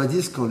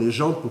 90, quand les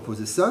gens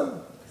proposaient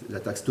ça, la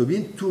taxe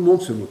Tobin, tout le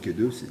monde se moquait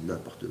d'eux, c'est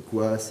n'importe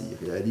quoi, c'est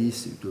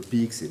irréaliste, c'est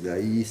utopique, c'est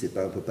naïf, on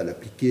ne peut pas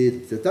l'appliquer,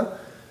 etc.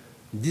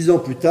 10 ans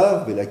plus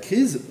tard, avec la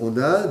crise, on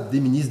a des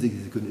ministres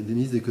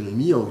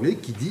d'économie anglais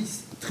qui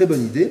disent « très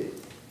bonne idée,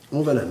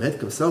 on va la mettre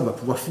comme ça, on va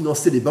pouvoir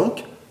financer les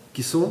banques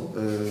qui ont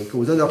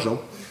besoin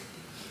d'argent ».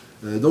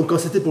 Donc quand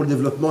c'était pour le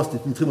développement, c'était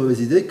une très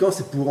mauvaise idée. Quand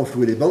c'est pour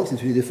renflouer les banques,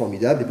 c'est une idée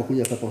formidable. Et pourquoi on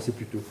n'y a pas pensé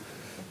plus tôt?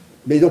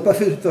 Mais ils n'ont pas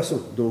fait de toute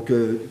façon. Donc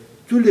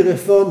toutes les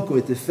réformes qui ont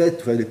été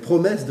faites, les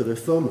promesses de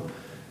réforme,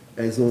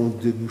 elles ont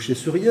débouché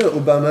sur rien.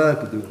 Obama,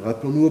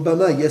 rappelons-nous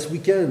Obama, Yes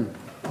We Can.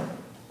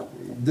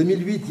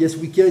 2008, Yes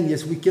We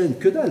Can,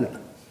 que dalle.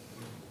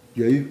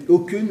 Il y a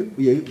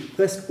eu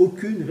presque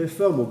aucune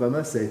réforme.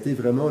 Obama, ça a été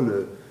vraiment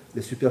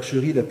la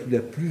supercherie la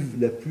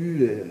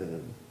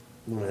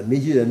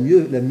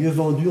mieux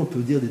vendue, on peut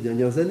dire, des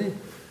dernières années.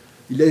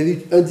 Il a eu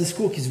un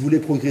discours qui se voulait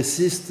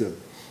progressiste,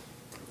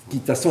 qui,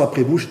 de toute façon,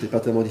 après Bush, c'était pas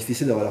tellement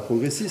difficile d'avoir la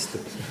progressiste.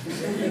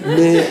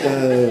 Mais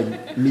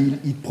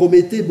il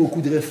promettait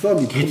beaucoup de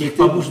réformes. Critique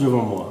pas Bush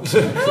devant moi.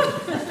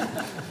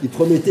 Il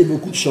promettait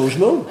beaucoup de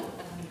changements.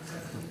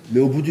 Mais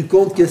au bout du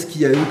compte, qu'est-ce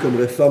qu'il y a eu comme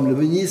réforme? Le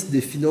ministre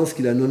des Finances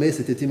qu'il a nommé,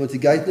 c'était Timothy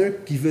Geithner,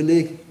 qui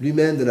venait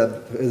lui-même de la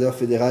Réserve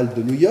fédérale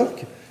de New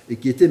York et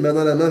qui était main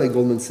dans la main avec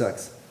Goldman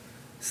Sachs.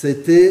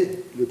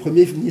 C'était le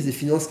premier ministre des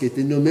Finances qui a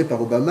été nommé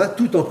par Obama,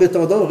 tout en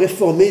prétendant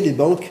réformer les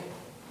banques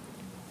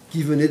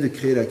qui venait de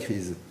créer la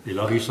crise. Et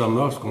Larry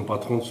Summers, comme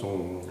patron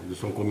de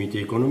son comité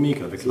économique,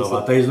 avec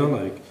Laura Tyson,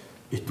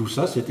 et tout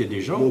ça, c'était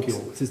des gens qui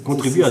ont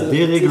contribué à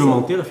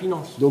déréglementer la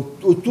finance. Donc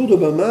autour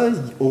d'Obama,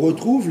 on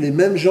retrouve les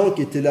mêmes gens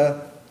qui étaient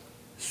là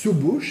sous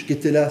Bush, qui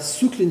étaient là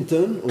sous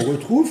Clinton. On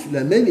retrouve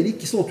la même élite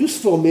qui sont tous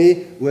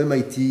formés au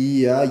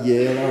MIT, à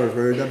Yale, à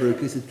Harvard, à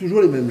Berkeley. C'est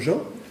toujours les mêmes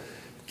gens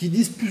qui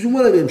disent plus ou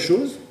moins la même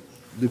chose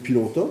depuis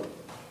longtemps.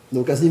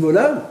 Donc à ce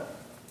niveau-là,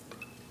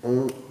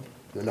 on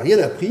n'a rien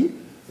appris.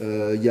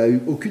 Il n'y a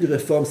eu aucune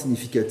réforme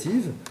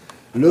significative.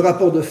 Le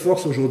rapport de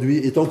force aujourd'hui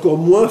est encore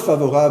moins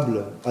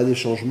favorable à des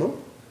changements.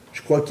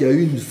 Je crois qu'il y a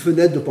eu une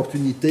fenêtre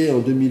d'opportunité en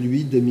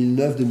 2008,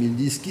 2009,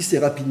 2010 qui s'est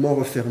rapidement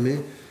refermée.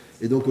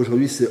 Et donc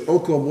aujourd'hui, c'est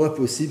encore moins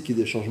possible qu'il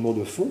y ait des changements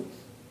de fond.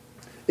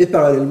 Et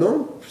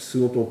parallèlement, ce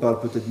dont on parle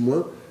peut-être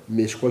moins,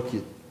 mais je crois qu'il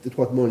est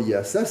étroitement lié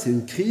à ça, c'est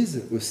une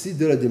crise aussi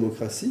de la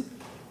démocratie.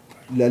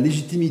 La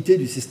légitimité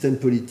du système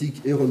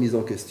politique est remise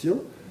en question.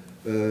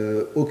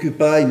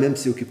 Occupy, même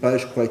si Occupy,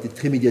 je crois, a été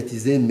très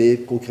médiatisé, mais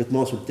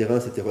concrètement sur le terrain,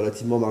 c'était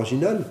relativement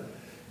marginal,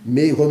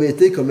 mais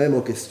remettait quand même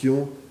en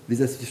question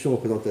les institutions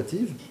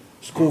représentatives.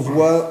 Ce qu'on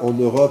voit en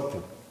Europe,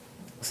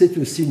 c'est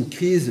aussi une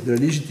crise de la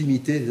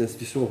légitimité des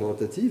institutions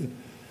représentatives.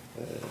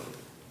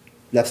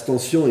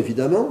 L'abstention,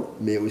 évidemment,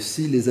 mais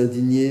aussi les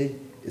indignés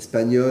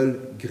espagnols,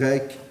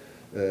 grecs,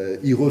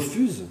 ils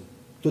refusent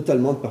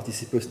totalement de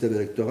participer au système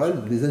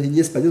électoral. Les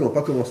indignés espagnols n'ont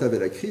pas commencé avec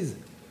la crise.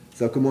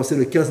 Ça a commencé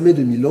le 15 mai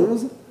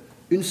 2011,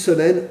 une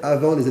semaine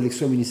avant les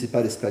élections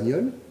municipales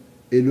espagnoles.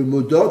 Et le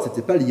mot d'ordre, ce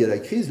n'était pas lié à la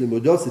crise, le mot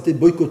d'ordre, c'était «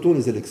 boycottons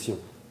les élections ».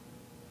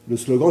 Le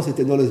slogan,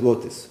 c'était « no les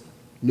votes »,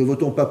 ne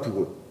votons pas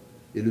pour eux.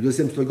 Et le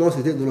deuxième slogan,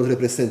 c'était « no nos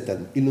representan »,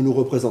 ils ne nous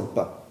représentent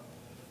pas.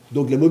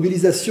 Donc la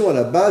mobilisation à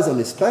la base en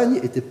Espagne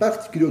n'était pas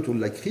articulée autour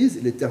de la crise,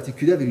 elle était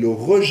articulée avec le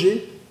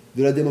rejet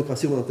de la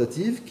démocratie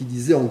représentative qui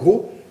disait en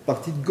gros,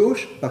 parti de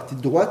gauche, parti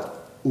de droite,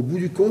 au bout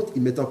du compte,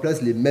 ils mettent en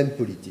place les mêmes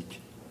politiques.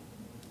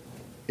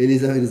 Et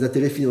les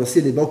intérêts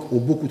financiers, les banques ont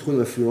beaucoup trop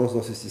d'influence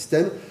dans ce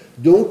système.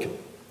 Donc,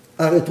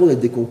 arrêtons d'être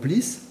des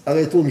complices,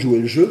 arrêtons de jouer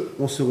le jeu,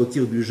 on se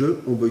retire du jeu,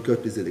 on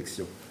boycotte les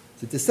élections.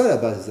 C'était ça la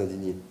base des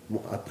indignés.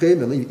 Bon, après,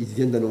 maintenant, ils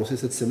viennent d'annoncer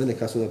cette semaine la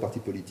création d'un parti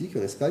politique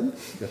en Espagne,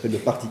 qui s'appelle le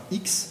Parti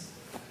X,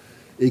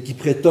 et qui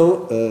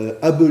prétend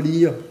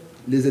abolir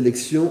les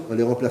élections en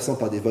les remplaçant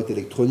par des votes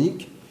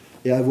électroniques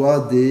et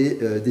avoir des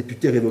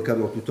députés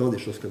révocables en tout temps, des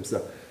choses comme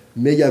ça.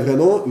 Mais il y a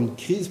vraiment une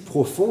crise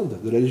profonde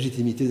de la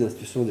légitimité des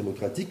institutions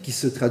démocratiques qui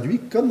se traduit,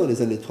 comme dans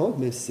les années 30,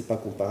 même si ce n'est pas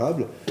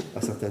comparable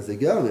à certains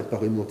égards, mais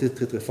par une montée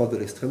très très forte de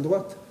l'extrême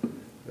droite.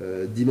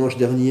 Dimanche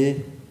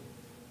dernier,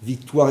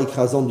 victoire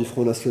écrasante du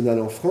Front National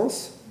en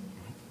France.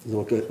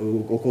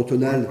 Au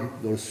cantonal,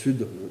 dans le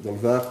sud, dans le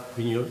Var,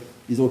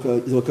 ils ont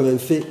quand même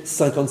fait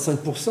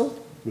 55%,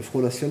 le Front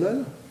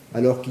National,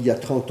 alors qu'il y a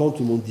 30 ans,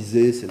 tout le monde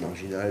disait c'est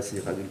marginal, ça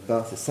ira nulle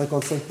part, c'est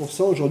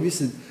 55%. Aujourd'hui,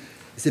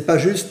 c'est pas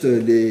juste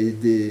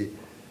des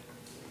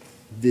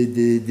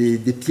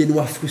pieds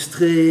noirs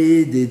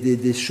frustrés,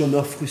 des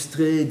chômeurs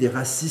frustrés, des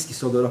racistes qui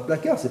sortent de leur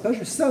placard, c'est pas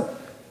juste ça.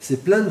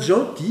 C'est plein de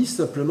gens qui,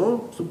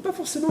 simplement, ne sont pas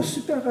forcément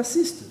super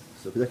racistes.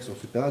 Ça veut dire qu'ils sont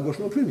super à gauche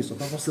non plus, mais ils ne sont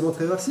pas forcément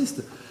très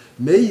racistes.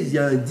 Mais il y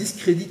a un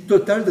discrédit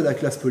total de la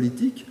classe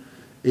politique,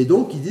 et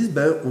donc ils disent,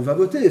 on va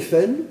voter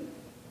FN,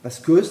 parce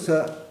que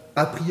ça,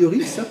 a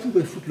priori, ça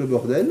pourrait foutre le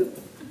bordel,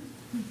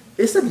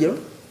 et ça vient.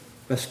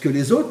 Parce que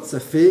les autres, ça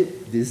fait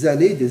des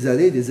années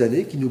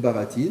qui nous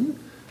baratinent,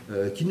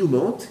 qui nous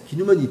mentent, qui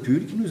nous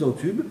manipulent, qui nous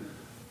entubent.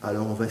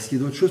 Alors on va essayer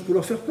d'autres choses pour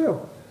leur faire peur.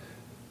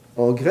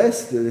 En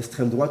Grèce,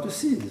 l'extrême droite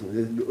aussi.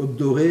 Le Hop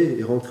doré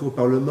est rentré au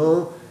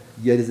Parlement.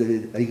 Il y a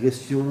des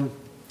agressions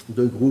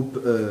de groupes,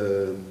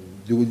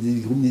 des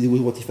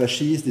groupes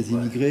antifascistes, des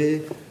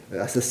immigrés,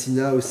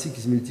 assassinats aussi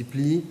qui se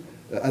multiplient,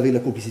 avec la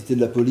complicité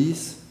de la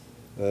police.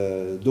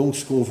 Donc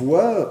ce qu'on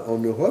voit en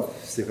Europe,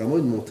 c'est vraiment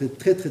une montée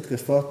très très très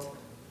forte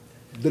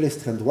de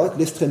l'extrême droite.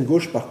 L'extrême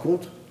gauche, par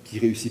contre, qui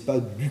ne réussit pas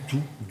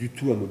du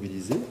tout à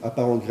mobiliser, à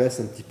part en Grèce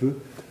un petit peu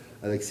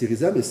avec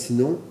Syriza, mais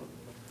sinon,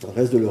 dans le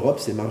reste de l'Europe,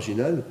 c'est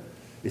marginal.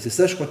 Et c'est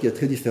ça, je crois, qui est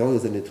très différent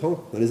des années 30.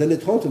 Dans les années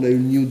 30, on a eu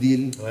le New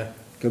Deal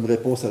comme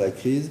réponse à la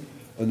crise.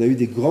 On a eu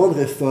des grandes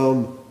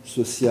réformes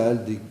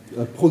sociales,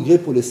 un progrès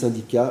pour les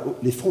syndicats,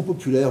 les fronts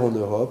populaires en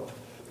Europe.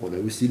 On a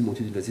aussi le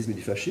montée du nazisme et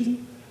du fascisme.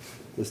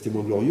 Ça, c'était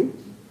moins glorieux.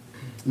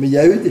 Mais il y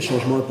a eu des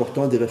changements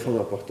importants, des réformes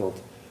importantes.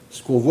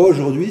 Ce qu'on voit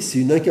aujourd'hui, c'est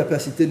une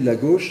incapacité de la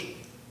gauche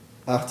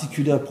à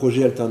articuler un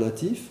projet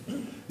alternatif,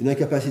 une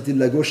incapacité de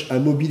la gauche à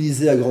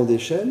mobiliser à grande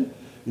échelle,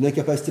 une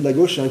incapacité de la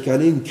gauche à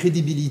incarner une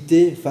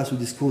crédibilité face au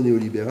discours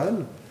néolibéral,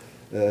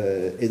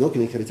 et donc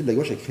une incapacité de la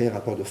gauche à créer un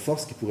rapport de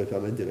force qui pourrait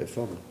permettre des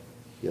réformes.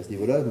 Et à ce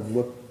niveau-là,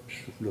 moi,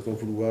 sans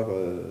vouloir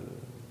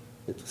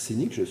être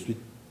cynique, je suis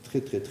très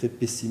très très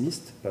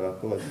pessimiste par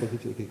rapport à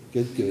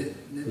quelques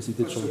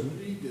possibilités de changement.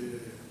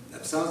 De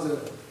l'absence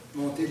de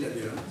montée de la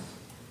violence.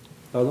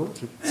 Pardon ?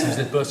 Si vous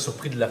n'êtes pas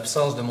surpris de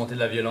l'absence de montée de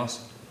la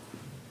violence?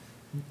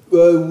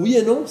 Oui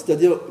et non,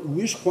 c'est-à-dire,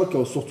 oui, je crois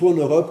que surtout en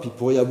Europe, il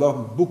pourrait y avoir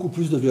beaucoup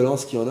plus de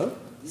violence qu'il y en a.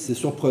 C'est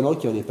surprenant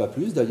qu'il n'y en ait pas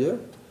plus d'ailleurs.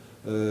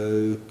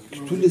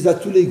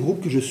 Tous les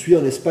groupes que je suis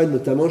en Espagne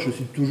notamment, je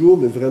suis toujours,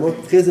 mais vraiment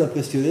très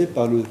impressionné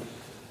par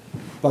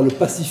le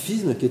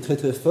pacifisme qui est très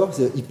très fort.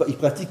 Ils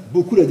pratiquent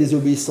beaucoup la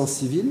désobéissance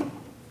civile,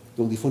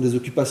 donc ils font des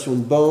occupations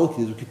de banques,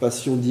 des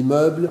occupations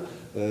d'immeubles,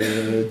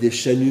 des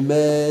chaînes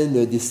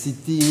humaines, des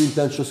sit-ins,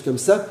 plein de choses comme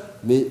ça,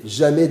 mais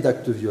jamais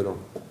d'actes violents.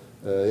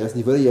 Et à ce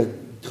niveau-là, il y a une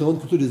très grande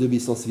culture de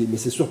désobéissance civile, mais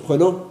c'est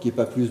surprenant qu'il n'y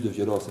ait pas plus de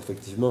violence,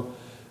 effectivement.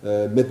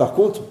 Mais par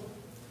contre,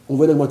 on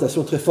voit une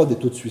augmentation très forte des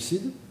taux de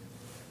suicide,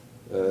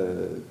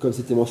 comme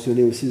c'était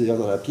mentionné aussi d'ailleurs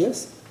dans la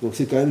pièce. Donc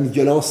c'est quand même une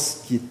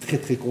violence qui est très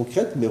très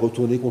concrète, mais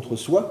retournée contre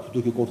soi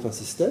plutôt que contre un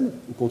système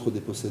ou contre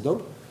des possédants.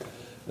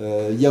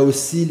 Il y a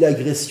aussi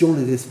l'agression,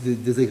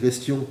 des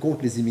agressions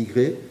contre les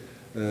immigrés.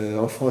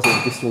 En France, il y a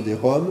la question des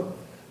Roms.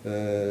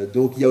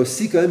 Donc il y a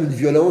aussi quand même une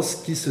violence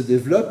qui se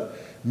développe,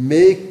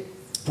 mais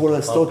pour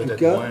l'instant en tout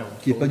cas,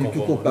 qui n'est pas du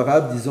tout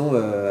comparable, disons,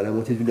 à la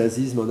montée du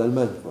nazisme en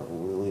Allemagne.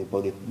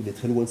 On est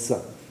très loin de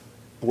ça,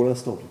 pour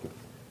l'instant en tout cas.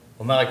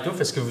 Omar Akhtouf,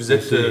 est-ce que vous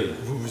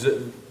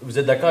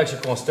êtes d'accord avec ce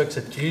constat que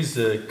cette crise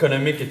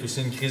économique est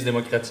aussi une crise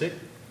démocratique?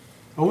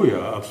 Ah oui,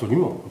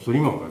 absolument,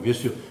 absolument, bien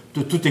sûr.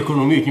 Toute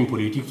économie est une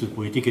politique, toute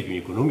politique est une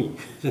économie.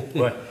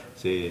 Ouais.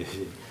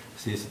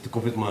 C'est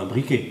complètement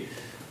imbriqué.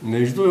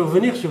 Mais je dois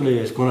revenir sur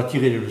est-ce qu'on a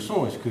tiré les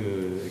leçons,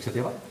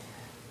 etc.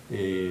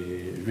 Et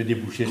je vais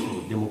déboucher sur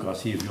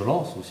démocratie et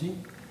violence aussi.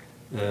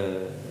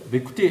 Mais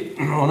écoutez,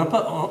 on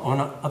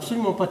n'a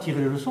absolument pas tiré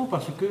les leçons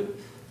parce que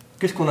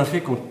qu'est-ce qu'on a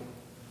fait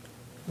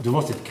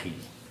devant cette crise?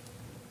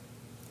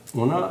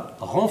 On a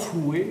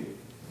renfloué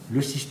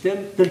le système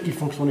tel qu'il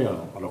fonctionnait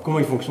avant. Alors comment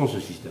il fonctionne ce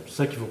système? C'est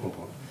ça qu'il faut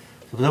comprendre.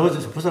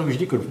 C'est pour ça que je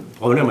dis que le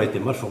problème a été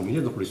mal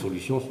formulé, donc les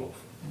solutions sont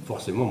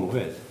forcément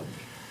mauvaises.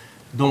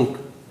 Donc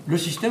le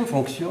système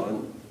fonctionne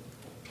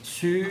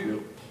sur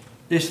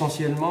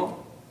essentiellement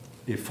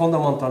et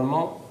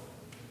fondamentalement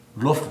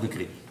l'offre de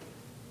crédit.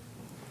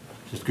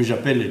 C'est ce que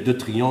j'appelle les deux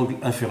triangles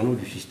infernaux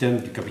du système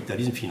du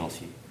capitalisme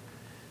financier.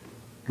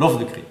 L'offre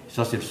de crédit,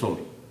 ça c'est le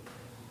sommet.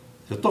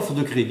 Cette offre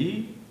de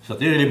crédit,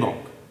 c'est-à-dire les banques.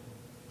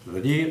 Ça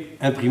veut dire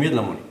imprimer de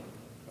la monnaie.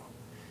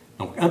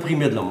 Donc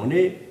imprimer de la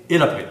monnaie et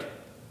la prêter.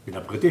 Et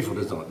la prêter, il faut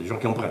des gens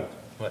qui empruntent.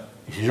 Ouais.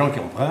 Et ces gens qui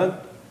empruntent,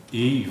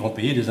 ils vont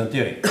payer des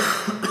intérêts.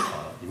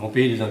 Ils vont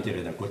payer des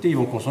intérêts d'un côté, ils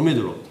vont consommer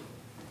de l'autre.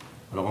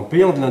 Alors en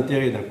payant de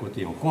l'intérêt d'un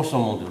côté, en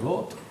consommant de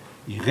l'autre,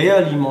 ils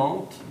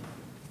réalimentent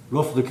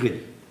l'offre de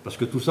crédit. Parce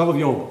que tout ça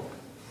revient aux banques.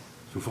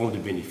 Sous forme de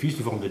bénéfices,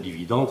 sous forme de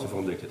dividendes, sous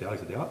forme de etc.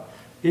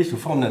 Et sous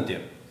forme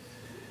d'intérêt.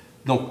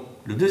 Donc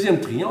le deuxième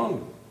triangle,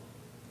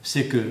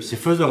 c'est que ces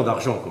faiseurs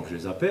d'argent, comme je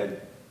les appelle,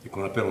 et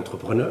qu'on appelle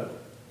entrepreneurs,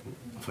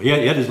 enfin il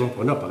y a des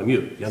entrepreneurs parmi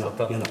eux, il y en a.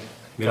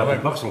 Mais la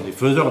plupart sont des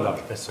faiseurs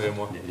d'argent,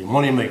 des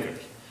money makers.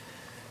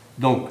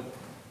 Donc,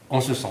 en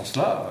ce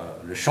sens-là,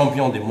 le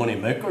champion des money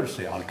makers,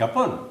 c'est Al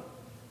Capone.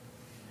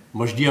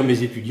 Moi, je dis à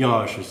mes étudiants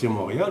à HEC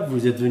Montréal,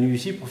 vous êtes venus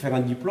ici pour faire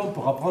un diplôme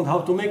pour apprendre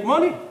how to make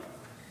money.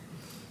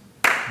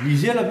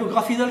 Lisez la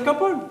biographie d'Al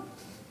Capone.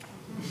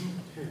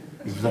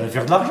 Et vous allez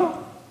faire de l'argent.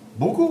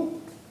 Beaucoup.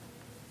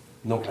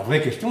 Donc la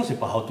vraie question, c'est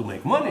pas how to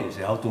make money,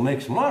 c'est how to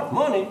make smart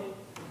money.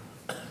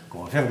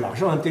 Qu'on va faire de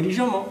l'argent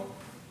intelligemment.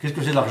 Qu'est-ce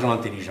que c'est de l'argent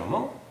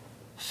intelligemment?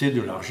 C'est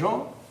de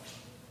l'argent,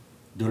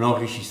 de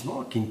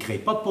l'enrichissement qui ne crée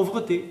pas de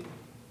pauvreté,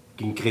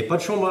 qui ne crée pas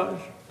de chômage,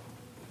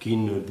 qui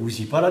ne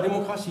bousille pas la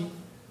démocratie,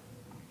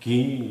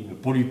 qui ne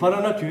pollue pas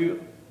la nature.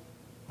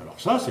 Alors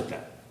ça,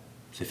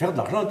 c'est faire de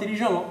l'argent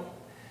intelligemment.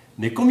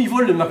 Mais comme ils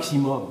veulent le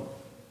maximum,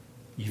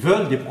 ils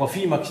veulent des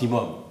profits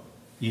maximum,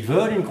 ils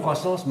veulent une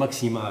croissance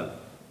maximale.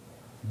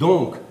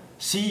 Donc,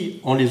 si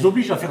on les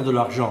oblige à faire de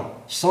l'argent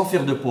sans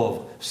faire de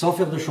pauvres, sans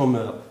faire de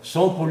chômeurs,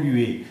 sans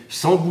polluer,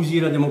 sans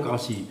bousiller la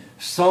démocratie,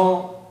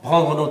 sans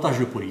prendre en otage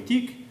le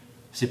politique,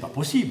 c'est pas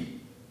possible.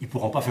 Ils ne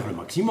pourront pas faire le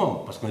maximum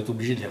parce qu'on est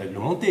obligé de les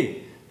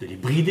réglementer, de les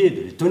brider,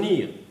 de les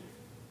tenir.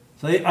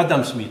 Vous savez,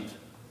 Adam Smith,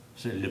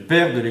 c'est le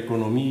père de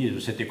l'économie, de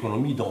cette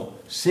économie dont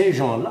ces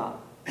gens-là,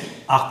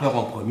 Harper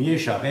en premier,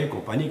 Charest,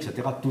 compagnie, etc.,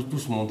 tout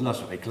ce monde-là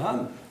se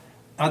réclame.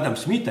 Adam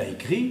Smith a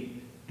écrit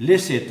 «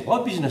 Laissez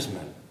 3 businessmen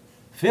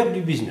faire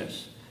du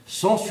business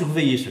sans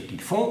surveiller ce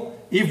qu'ils font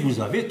et vous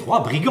avez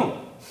 3 brigands. »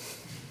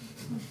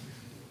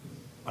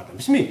 Adam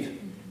Smith,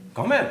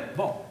 quand même.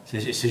 Bon,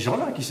 c'est ces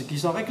gens-là qui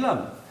s'en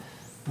réclament.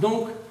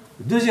 Donc,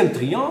 deuxième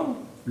triangle,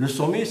 le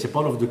sommet, c'est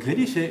pas l'offre de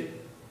crédit, c'est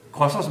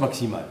croissance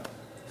maximale.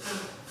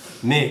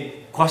 Mais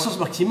croissance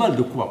maximale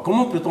de quoi?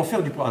 Comment peut-on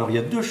faire du... Alors, il y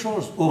a 2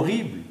 choses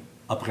horribles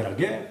après la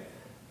guerre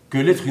que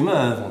l'être humain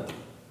a inventées.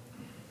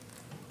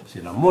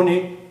 C'est la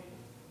monnaie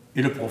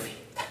et le profit.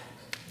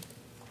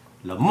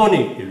 La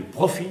monnaie et le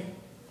profit,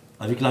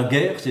 avec la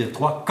guerre, c'est les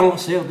 3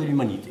 cancers de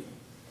l'humanité.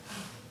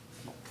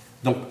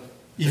 Donc,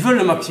 ils veulent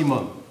le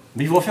maximum,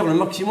 mais ils vont faire le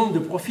maximum de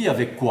profit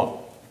avec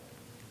quoi?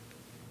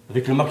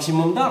 Avec le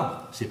maximum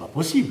d'arbres? C'est pas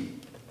possible.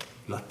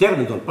 La Terre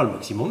ne donne pas le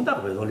maximum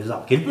d'arbres, elle donne les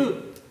arbres qu'elle peut.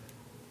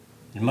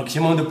 Le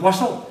maximum de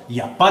poissons, il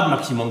n'y a pas de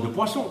maximum de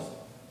poissons.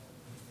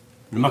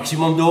 Le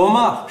maximum de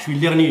homards, je suis le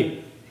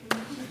dernier.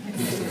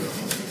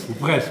 Ou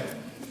presque.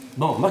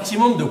 Bon,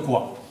 maximum de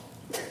quoi?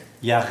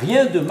 Il n'y a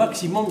rien de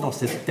maximum dans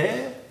cette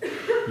terre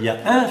il y a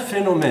un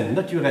phénomène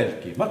naturel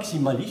qui est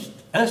maximaliste,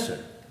 un seul.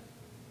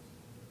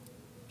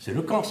 C'est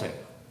le cancer.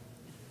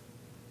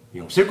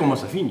 Et on sait comment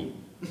ça finit.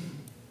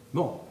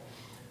 Bon.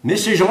 Mais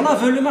ces gens-là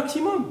veulent le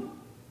maximum.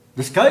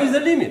 The sky is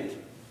the limit.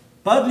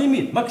 Pas de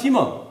limite,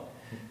 maximum.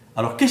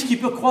 Alors, qu'est-ce qui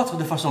peut croître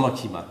de façon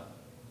maximale?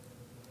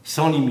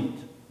 Sans limite.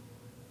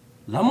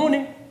 La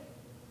monnaie.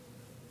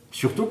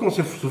 Surtout quand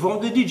c'est sous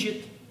forme de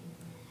digits.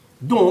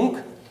 Donc,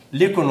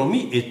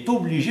 l'économie est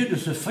obligée de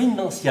se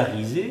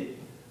financiariser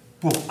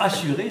pour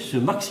assurer ce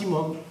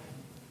maximum.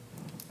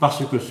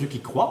 Parce que ce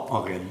qui croît,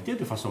 en réalité,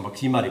 de façon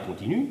maximale et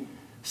continue,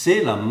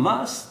 c'est la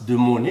masse de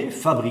monnaie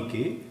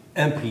fabriquée,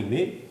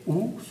 imprimée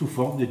ou sous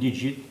forme de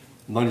digits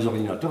dans les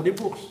ordinateurs des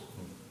bourses.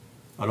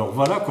 Alors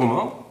voilà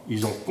comment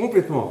ils ont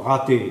complètement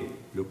raté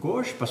le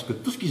coche, parce que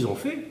tout ce qu'ils ont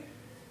fait,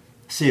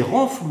 c'est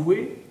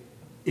renflouer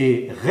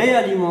et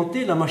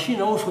réalimenter la machine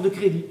à offre de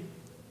crédit.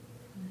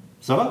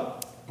 Ça va?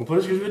 Vous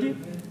comprenez ce que je veux dire?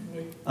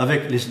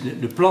 Avec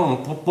le plan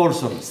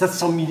Paulson,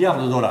 700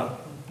 milliards de dollars.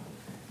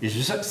 Et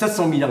ce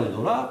 700 milliards de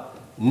dollars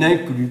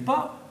n'inclut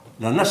pas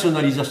la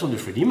nationalisation de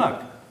Freddie Mac,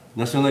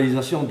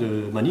 nationalisation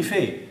de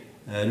Manifei,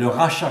 le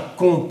rachat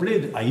complet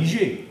de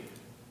AIG,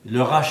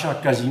 le rachat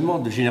quasiment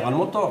de General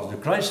Motors, de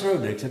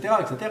Chrysler, etc.,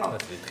 etc.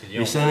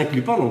 Et ça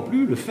n'inclut pas non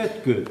plus le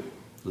fait que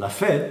la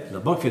Fed, la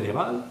Banque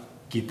fédérale,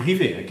 qui est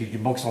privée, qui est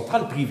une banque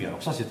centrale privée,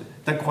 alors ça c'est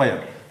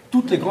incroyable,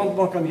 toutes les grandes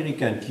banques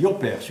américaines qui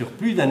opèrent sur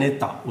plus d'un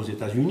État aux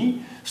États-Unis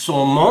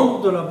sont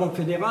membres de la Banque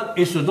fédérale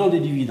et se donnent des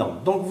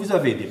dividendes. Donc vous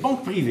avez des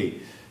banques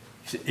privées,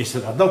 et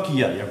c'est là-dedans qu'il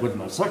y a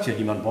Goldman Sachs, il y a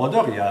Lehman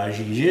Brothers, il y a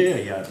AIG,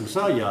 il y a tout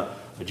ça, il y a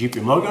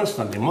JP Morgan,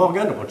 Stanley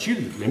Morgan,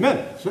 Rothschild, les mêmes,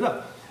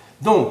 ceux-là.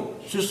 Donc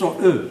ce sont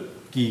eux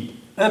qui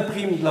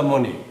impriment de la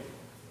monnaie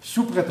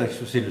sous prétexte,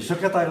 c'est le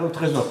secrétaire au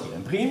Trésor qui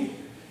l'imprime,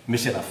 mais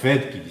c'est la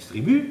Fed qui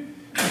distribue,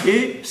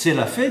 et c'est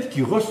la Fed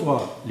qui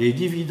reçoit les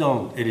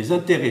dividendes et les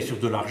intérêts sur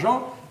de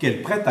l'argent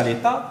qu'elle prête à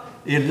l'État,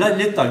 et là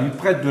l'État lui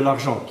prête de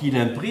l'argent qu'il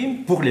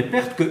imprime pour les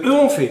pertes qu'eux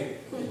ont fait.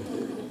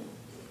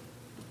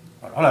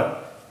 Alors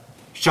là,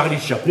 Charlie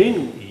Chaplin,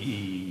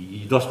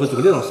 il doit se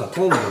retourner dans sa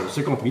tombe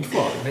 50 000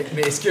 fois.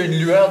 Mais est-ce qu'il y a une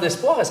lueur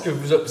d'espoir? Est-ce que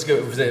parce que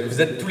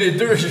vous êtes tous les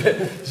deux,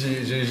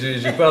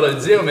 j'ai peur de le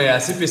dire, mais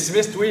assez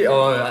pessimistes, oui.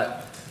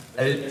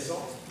 Allez,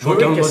 je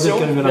vois une question,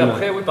 puis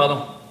après, oui,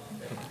 pardon.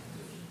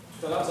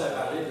 Tout à l'heure, vous avez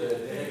parlé de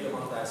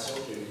déréglementation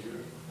qui a eu lieu.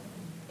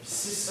 Puis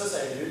si ça a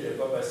eu lieu, il n'est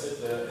pas possible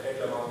de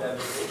réglementer à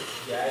nouveau,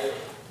 qu'il y ait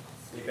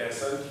des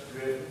personnes qui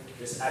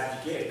puissent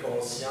appliquer, être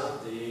conscientes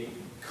des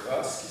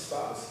crosses qui se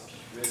passent, puis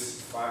qui puissent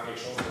faire quelque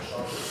chose de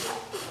changer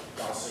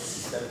dans ce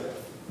système-là.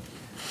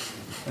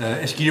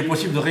 Est-ce qu'il est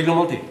possible de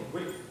réglementer?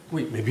 Oui.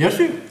 Oui, mais bien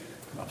sûr,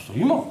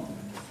 absolument.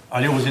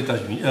 Allez aux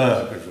États-Unis,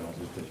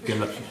 quel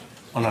lapsus.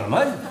 En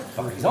Allemagne,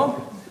 par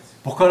exemple,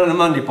 pourquoi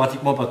l'Allemagne n'est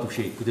pratiquement pas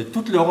touchée? Écoutez,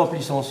 toute l'Europe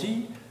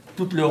licencie,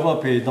 toute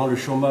l'Europe est dans le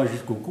chômage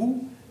jusqu'au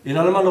cou, et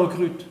l'Allemagne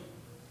recrute.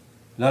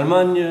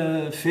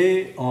 L'Allemagne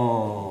fait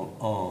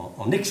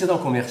en excédent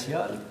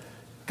commercial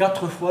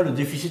 4 fois le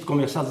déficit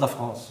commercial de la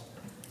France.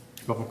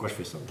 Je ne sais pas pourquoi je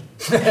fais ça.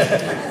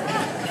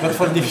 4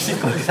 fois le déficit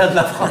commercial de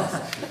la France.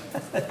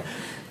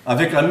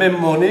 Avec la même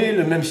monnaie,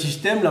 le même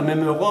système, la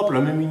même Europe,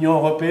 la même Union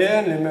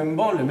européenne, les mêmes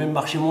banques, le même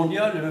marché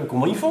mondial,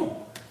 comment ils font?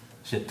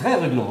 C'est très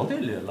réglementé,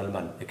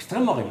 l'Allemagne,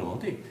 extrêmement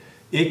réglementé,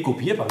 et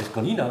copié par les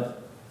Scandinaves.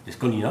 Les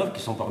Scandinaves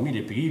qui sont parmi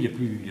les pays les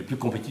plus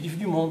compétitifs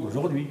du monde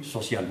aujourd'hui,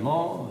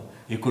 socialement,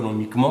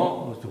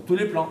 économiquement, sur tous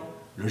les plans.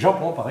 Le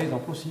Japon, par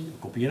exemple, aussi,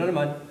 copié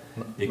l'Allemagne.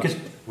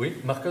 Oui,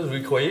 Marcos, vous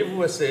y croyez,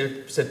 vous, à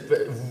cette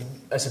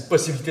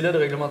possibilité-là de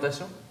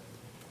réglementation?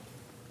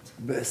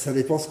 Ben, ça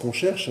dépend ce qu'on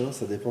cherche, hein.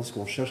 Ça dépend ce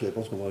qu'on cherche, ça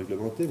dépend ce qu'on va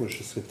réglementer. Moi,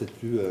 je serais peut-être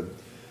plus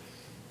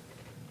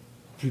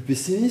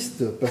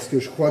pessimiste, parce que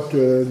je crois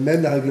que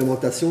même la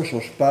réglementation ne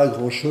change pas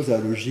grand-chose à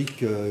la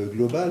logique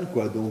globale,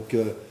 quoi. Donc,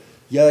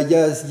 il y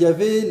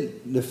avait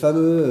la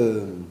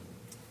fameuse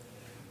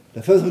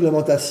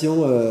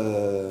réglementation,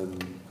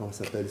 comment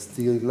ça s'appelle,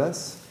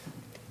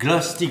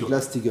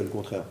 Glass-Steagall, au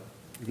contraire.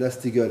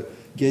 Glass-Steagall,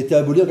 qui a été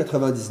abolie en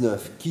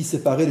 1999, qui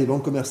séparait les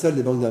banques commerciales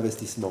des banques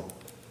d'investissement.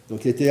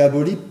 Donc, il a été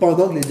aboli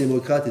pendant que les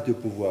démocrates étaient au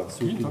pouvoir,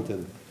 sous Clinton.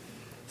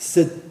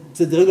 Cette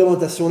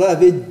réglementation-là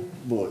avait,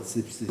 bon,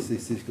 c'est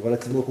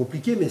relativement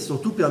compliqué, mais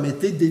surtout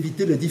permettait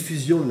d'éviter la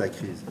diffusion de la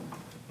crise.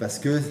 Parce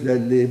que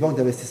les banques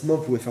d'investissement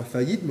pouvaient faire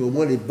faillite, mais au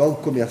moins les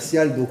banques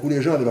commerciales, donc où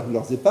les gens avaient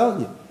leurs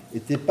épargnes,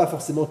 n'étaient pas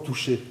forcément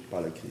touchés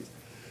par la crise.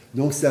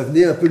 Donc, ça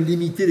venait un peu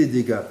limiter les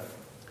dégâts.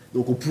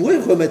 Donc, on pourrait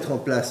remettre en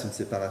place une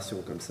séparation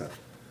comme ça.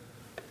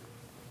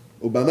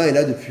 Obama est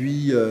là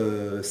depuis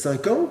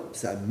 5 ans,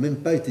 ça n'a même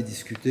pas été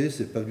discuté,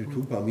 c'est pas du tout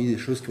parmi les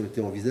choses qui ont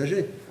été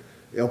envisagées.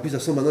 Et en plus, de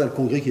toute façon, maintenant, le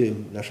Congrès,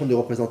 la Chambre des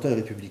représentants est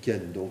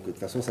républicaine, donc de toute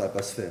façon, ça ne va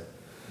pas se faire.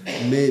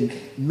 Mais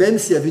même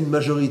s'il y avait une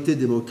majorité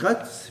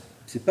démocrate,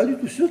 c'est pas du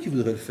tout sûr qu'ils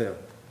voudraient le faire.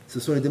 Ce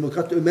sont les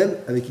démocrates eux-mêmes,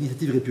 avec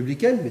initiative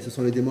républicaine, mais ce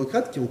sont les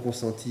démocrates qui ont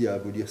consenti à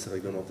abolir ces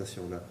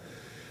réglementations-là.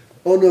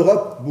 En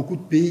Europe, beaucoup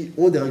de pays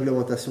ont des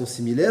réglementations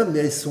similaires, mais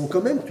elles sont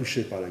quand même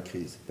touchées par la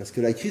crise. Parce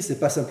que la crise, ce n'est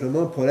pas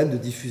simplement un problème de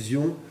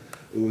diffusion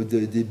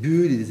des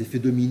bulles et des effets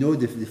dominos,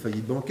 des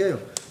faillites bancaires.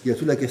 il y a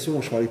toute la question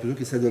dont je parlais plus tôt,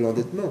 qui est celle de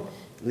l'endettement.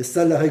 Mais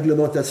ça, la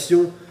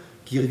réglementation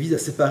qui vise à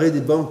séparer des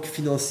banques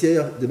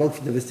financières, des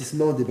banques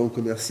d'investissement, des banques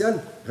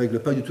commerciales, ne règle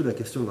pas du tout la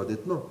question de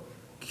l'endettement.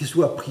 Qu'il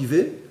soit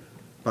privé,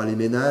 par les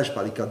ménages,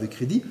 par les cartes de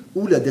crédit,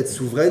 ou la dette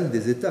souveraine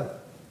des États.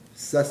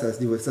 Ça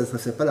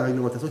c'est pas la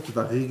réglementation qui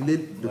va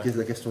régler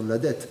la question de la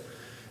dette.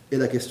 Et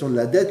la question de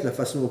la dette, la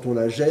façon dont on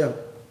la gère,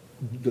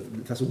 de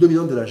façon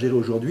dominante de la gérer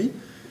aujourd'hui,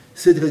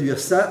 c'est de réduire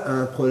ça à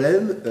un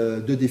problème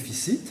de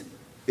déficit.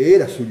 Et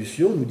la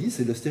solution, on nous dit,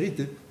 c'est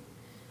l'austérité.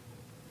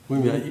 Oui,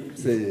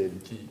 mais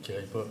Qui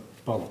règle pas.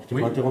 Pardon, je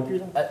t'ai pas interrompu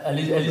là?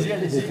 Allez-y.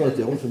 On peut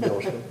interrompre, ça ne me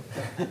dérange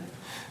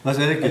pas.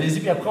 Allez-y,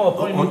 puis après on va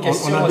prendre une autre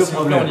question. On a deux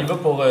problèmes. On y va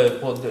pour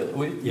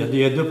oui. Il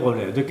y a deux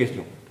problèmes, deux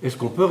questions. Est-ce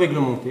qu'on peut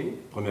réglementer?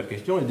 Première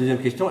question. Et deuxième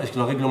question, est-ce que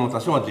la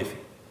réglementation a de l'effet?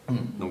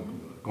 Donc,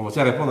 commencez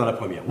à répondre à la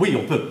première. Oui,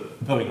 on peut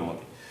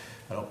réglementer.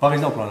 Alors, par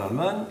exemple, en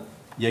Allemagne,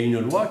 il y a une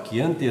loi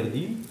qui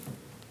interdit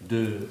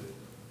de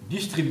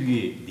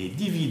distribuer des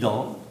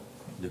dividendes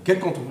de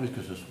quelque entreprise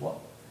que ce soit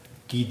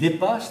qui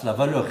dépassent la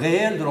valeur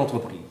réelle de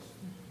l'entreprise.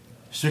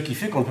 Ce qui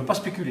fait qu'on ne peut pas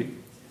spéculer.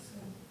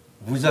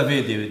 Vous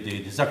avez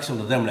des actions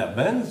de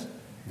Daimler-Benz,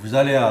 vous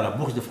allez à la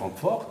bourse de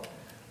Francfort,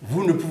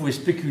 vous ne pouvez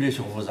spéculer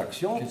sur vos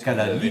actions qu'à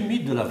la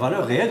limite de la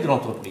valeur réelle de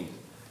l'entreprise.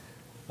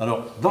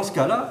 Alors, dans ce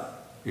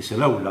cas-là, et c'est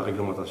là où la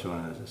réglementation a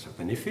un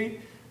certain effet,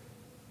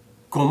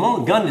 comment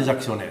gagnent les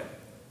actionnaires?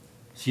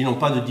 S'ils n'ont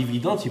pas de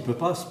dividendes, s'ils ne peuvent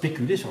pas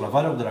spéculer sur la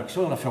valeur de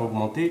l'action et la faire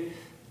augmenter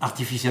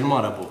artificiellement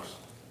à la bourse.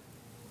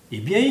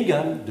 Eh bien, ils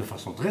gagnent de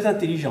façon très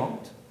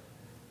intelligente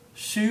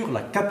sur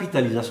la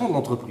capitalisation de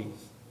l'entreprise,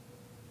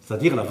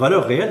 c'est-à-dire la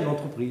valeur réelle de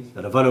l'entreprise.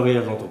 La valeur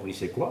réelle de l'entreprise,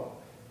 c'est quoi?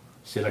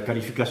 C'est la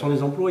qualification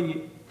des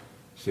employés,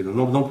 c'est le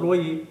nombre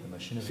d'employés,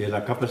 c'est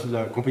la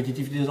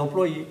compétitivité des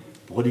employés,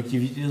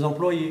 productivité des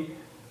employés,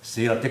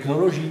 c'est la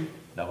technologie,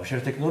 la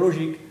recherche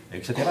technologique,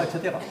 etc.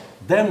 etc.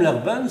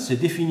 Daimler-Benz s'est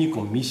défini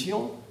comme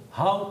mission «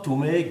 How to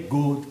make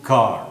good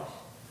cars ».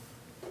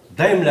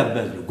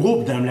 Daimler-Benz, le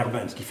groupe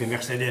Daimler-Benz qui fait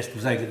Mercedes, tout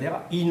ça, etc.,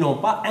 ils n'ont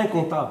pas un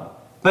comptable,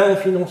 pas un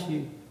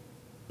financier,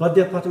 pas de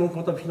département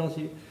comptable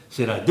financier.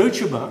 C'est la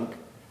Deutsche Bank,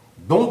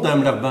 dont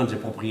Daimler-Benz est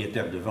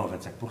propriétaire de 20 ou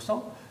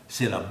 25%,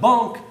 c'est la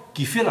banque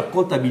qui fait la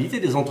comptabilité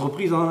des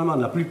entreprises en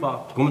Allemagne, la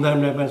plupart, comme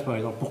Daimler-Benz par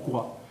exemple.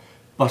 Pourquoi?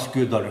 Parce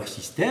que dans leur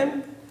système,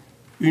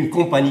 une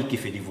compagnie qui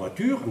fait des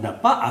voitures n'a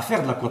pas à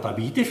faire de la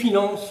comptabilité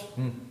finance.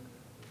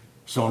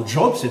 Son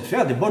job, c'est de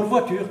faire des bonnes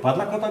voitures, pas de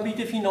la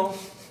comptabilité finance.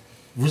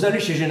 Vous allez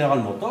chez General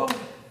Motors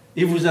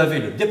et vous avez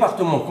le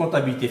département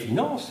comptabilité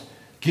finance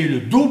qui est le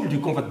double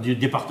du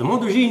département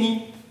de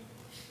génie.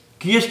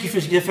 Qui est-ce qui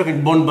fait faire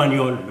une bonne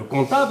bagnole? Le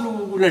comptable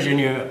ou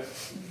l'ingénieur?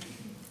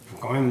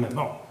 Quand même,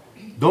 bon.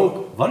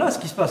 Donc, voilà ce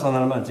qui se passe en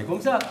Allemagne, c'est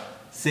comme ça.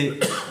 C'est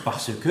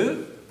parce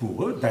que,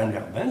 pour eux,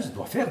 Daimler-Benz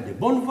doit faire des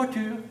bonnes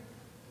voitures.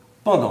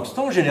 Pendant ce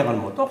temps, General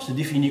Motors se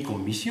définit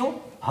comme mission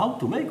 « How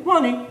to make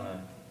money ».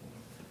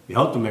 Et «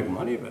 How to make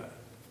money »,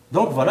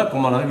 donc voilà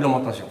comment la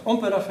réglementation, on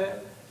peut la faire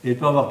et elle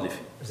peut avoir de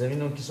l'effet. Vous avez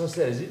une autre question,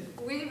 allez-y.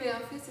 Oui, mais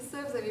en fait, c'est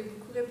ça, vous avez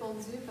beaucoup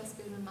répondu parce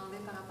que je me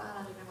demandais par rapport à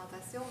la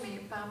réglementation,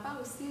 mais par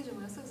rapport aussi,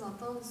 j'aimerais ça vous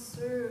entendre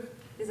sur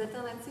les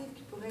alternatives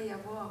qu'il pourrait y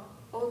avoir,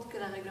 autres que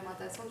la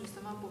réglementation,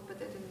 justement, pour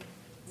peut-être une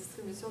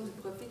distribution du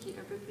profit qui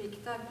est un peu plus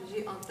équitable.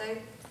 J'ai en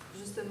tête,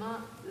 justement,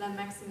 la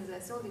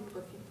maximisation des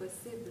profits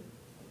possibles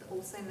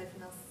au sein de la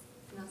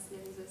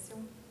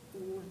financiarisation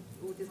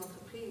ou des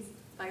entreprises.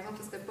 Par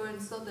exemple, ce ne serait pas une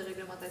sorte de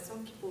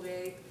réglementation qui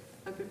pourrait être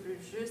un peu plus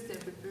juste et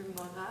un peu plus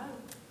morale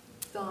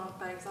dans,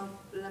 par exemple,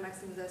 la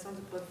maximisation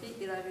du profit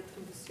et la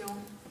rétribution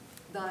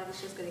dans la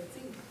richesse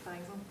collective, par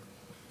exemple.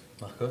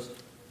 Marcos?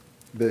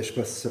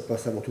 Ça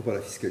passe avant tout par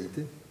la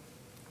fiscalité,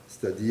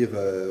 c'est-à-dire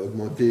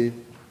augmenter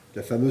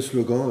le fameux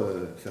slogan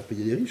faire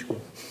payer les riches, quoi.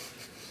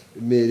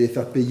 Mais les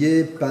faire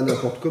payer pas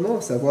n'importe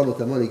comment, savoir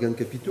notamment les gains de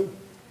capitaux.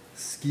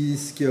 Ce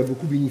qui a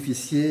beaucoup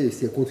bénéficié, ce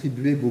qui a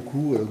contribué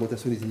beaucoup à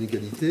l'augmentation des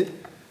inégalités,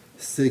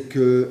 c'est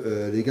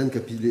que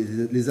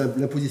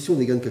l'imposition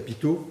des gains de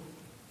capitaux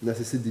n'a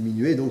cessé de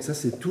diminuer. Donc ça,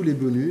 c'est tous les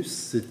bonus,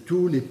 c'est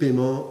tous les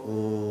paiements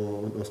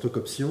en stock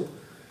option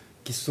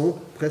qui sont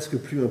presque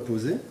plus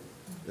imposés.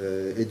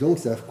 Et donc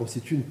ça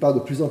constitue une part de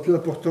plus en plus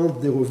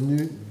importante des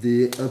revenus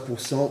des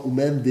 1% ou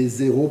même des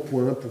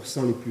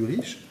 0,1% les plus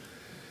riches,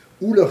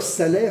 où leur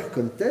salaire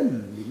comme tel,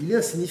 il est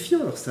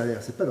insignifiant leur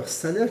salaire. Ce n'est pas leur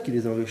salaire qui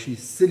les enrichit,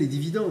 c'est les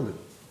dividendes.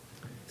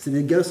 C'est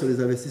les gains sur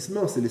les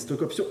investissements, c'est les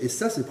stock options. Et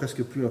ça, c'est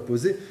presque plus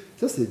imposé.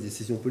 Ça, c'est des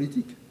décisions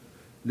politiques.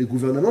 Les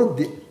gouvernements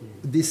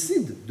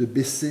décident de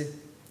baisser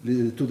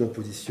les taux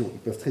d'imposition. Ils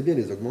peuvent très bien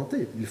les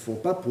augmenter. Ils ne le font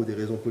pas pour des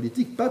raisons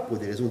politiques, pas pour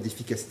des raisons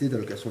d'efficacité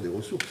d'allocation des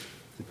ressources.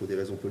 C'est pour des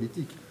raisons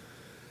politiques.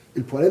 Et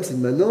le problème, c'est que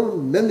maintenant,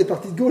 même les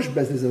partis de gauche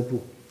baissent les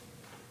impôts.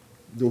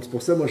 Donc c'est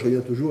pour ça, moi, je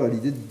reviens toujours à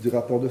l'idée du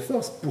rapport de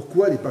force.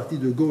 Pourquoi les partis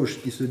de gauche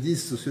qui se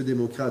disent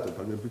sociodémocrates, on ne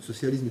parle même plus de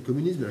socialisme et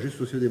communisme, mais juste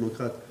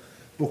sociodémocrates,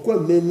 pourquoi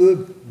même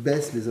eux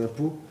baissent les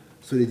impôts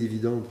sur les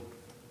dividendes?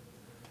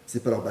 Ce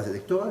n'est pas leur base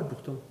électorale,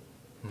 pourtant.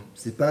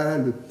 Ce n'est pas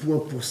le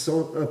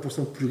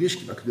 1% plus riche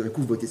qui va d'un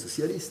coup voter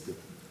socialiste.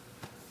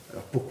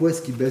 Alors pourquoi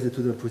est-ce qu'ils baissent les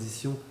taux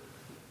d'imposition?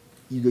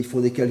 Ils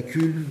font des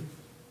calculs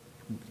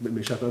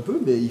m'échappe un peu,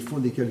 mais ils font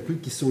des calculs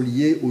qui sont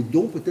liés aux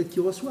dons peut-être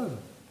qu'ils reçoivent.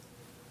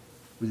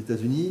 Aux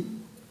États-Unis,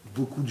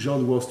 beaucoup de gens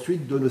de Wall Street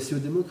donnent aussi aux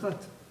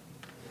démocrates.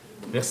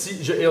 Merci.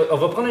 On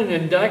va prendre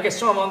une dernière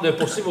question avant de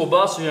poursuivre au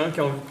bar. S'il y en a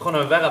qui ont envie de prendre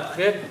un verre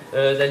après.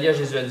 Dalia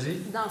Gesualdi.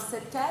 Dans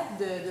cette quête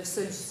de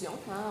solutions,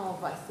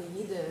 on va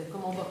essayer de,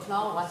 comme on va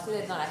clore, on va essayer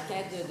d'être dans la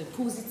quête de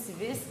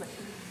positivisme.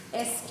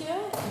 Est-ce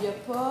qu'il n'y a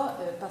pas,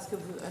 parce que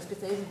vous, un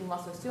spécialiste des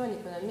mouvements sociaux, un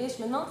économiste,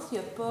 je me demande s'il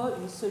n'y a pas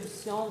une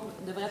solution,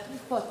 ne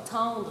devrait-on pas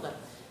tendre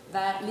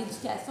vers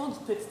l'éducation du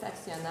petit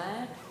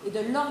actionnaire et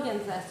de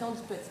l'organisation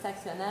du petit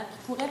actionnaire qui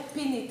pourrait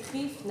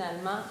pénétrer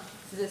finalement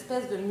ces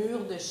espèces de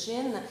murs de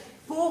Chine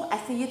pour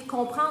essayer de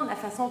comprendre la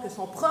façon que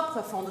son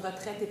propre fonds de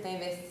retraite est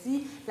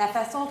investi, la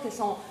façon que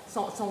son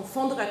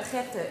fonds de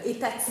retraite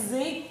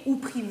étatisé ou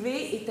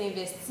privé est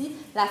investi,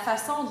 la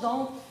façon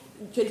dont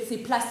que ces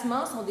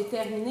placements sont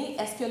déterminés.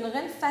 Est-ce qu'il y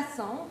aurait une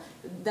façon,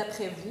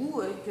 d'après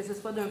vous, que ce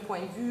soit d'un point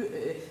de vue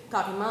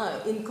carrément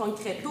in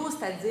concreto,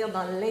 c'est-à-dire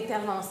dans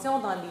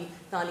l'intervention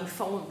dans les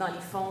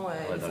fonds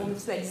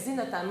mutualisés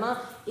notamment,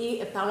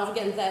 et par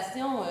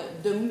l'organisation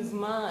de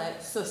mouvements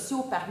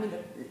sociaux parmi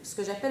ce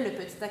que j'appelle le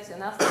petit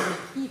actionnaire sans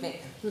mépris, bien,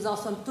 nous en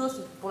sommes tous,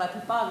 pour la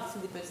plupart ici,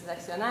 des petits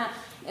actionnaires.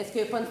 Est-ce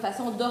qu'il n'y a pas une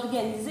façon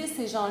d'organiser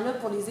ces gens-là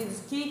pour les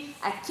éduquer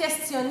à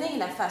questionner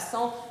la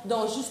façon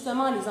dont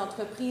justement les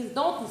entreprises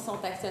dont ils sont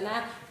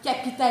actionnaires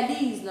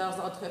capitalisent leurs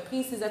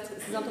entreprises? Ces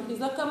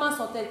entreprises-là, comment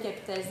sont-elles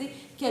capitalisées?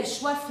 Quels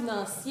choix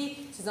financiers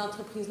ces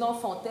entreprises-là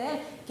font-elles?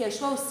 Quels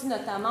choix aussi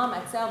notamment en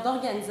matière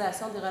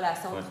d'organisation des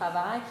relations de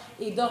travail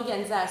et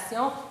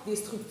d'organisation des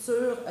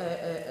structures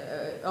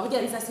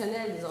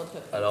organisationnelles des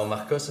entreprises? Alors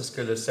Marcos, est-ce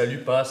que le salut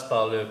passe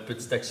par le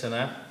petit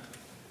actionnaire?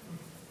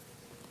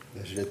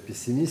 Je vais être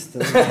pessimiste.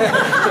 Hein.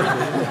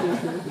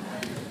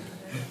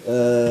 Je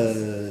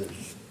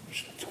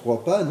ne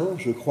crois pas, non.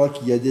 Je crois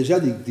qu'il y a déjà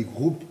des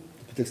groupes de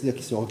petits actionnaires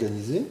qui sont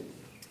organisés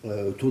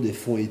autour des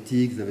fonds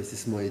éthiques, des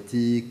investissements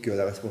éthiques,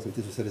 la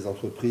responsabilité sociale des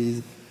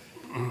entreprises.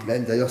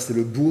 Même d'ailleurs, c'est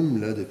le boom,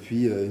 là,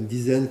 depuis une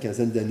dizaine,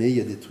 quinzaine d'années. Il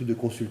y a des trucs de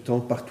consultants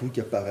partout qui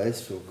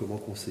apparaissent sur comment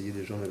conseiller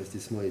les gens en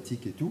investissement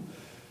éthique et tout.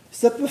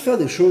 Ça peut faire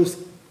des choses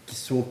qui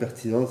sont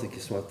pertinentes et qui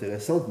sont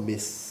intéressantes, mais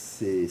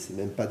c'est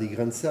même pas des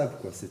grains de sable,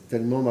 quoi. C'est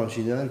tellement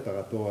marginal par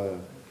rapport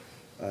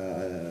à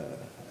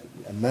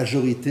la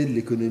majorité de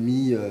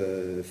l'économie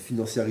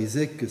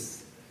financiarisée que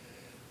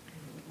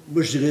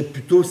moi je dirais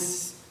plutôt,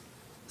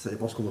 ça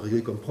dépend ce qu'on va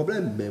régler comme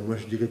problème, mais moi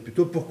je dirais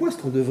plutôt pourquoi est-ce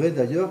qu'on devrait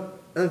d'ailleurs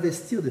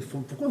investir des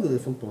fonds, pourquoi on a des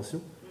fonds de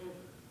pension,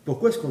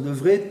 pourquoi est-ce qu'on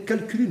devrait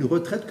calculer une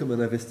retraite comme un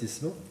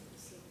investissement,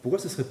 pourquoi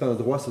ce ne serait pas un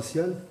droit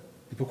social,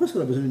 et pourquoi est-ce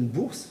qu'on a besoin d'une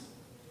bourse,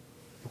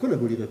 pourquoi on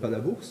n'abolirait pas la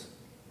bourse?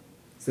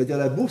 C'est-à-dire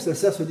la bourse, elle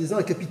sert soi-disant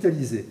à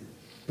capitaliser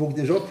pour que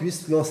des gens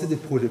puissent lancer des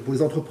projets, pour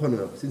les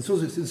entrepreneurs. C'est une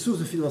source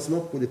de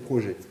financement pour des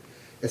projets.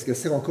 Est-ce qu'elle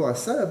sert encore à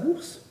ça, la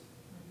bourse?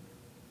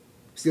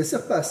 Si elle ne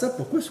sert pas à ça,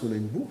 pourquoi est-ce qu'on a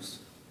une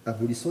bourse?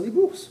 Abolissons les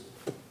bourses.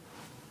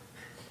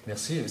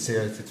 Merci, c'est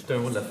tout un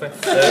mot de la fin.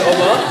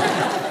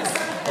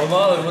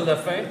 Omar, le mot de la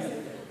fin.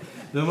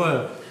 Mais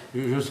moi,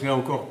 je serais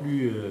encore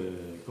plus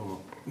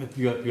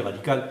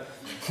radical.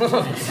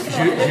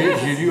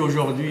 J'ai lu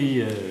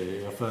aujourd'hui,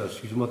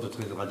 excuse-moi de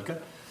très radical,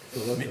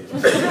 mais,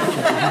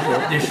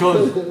 des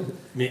choses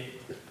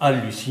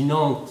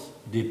hallucinantes,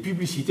 des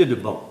publicités de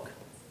banques.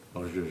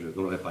 Alors, je ne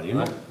donnerai pas les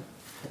noms.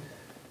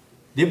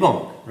 Des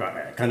banques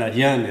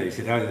canadiennes,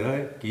 etc.,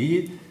 qui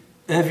disent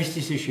 «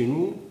 Investissez chez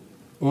nous,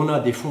 on a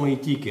des fonds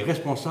éthiques et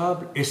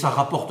responsables et ça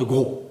rapporte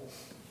gros. »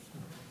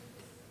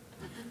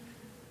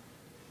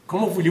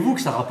 Comment voulez-vous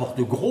que ça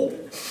rapporte gros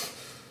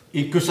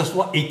et que ça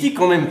soit éthique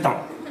en même temps?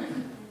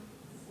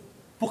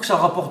 Pour que ça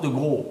rapporte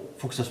gros,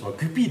 il faut que ça soit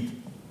cupide.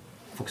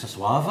 Il faut que ça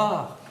soit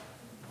avare,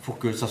 il faut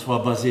que ça soit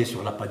basé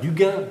sur l'appât du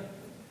gain,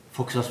 il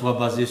faut que ça soit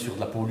basé sur de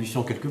la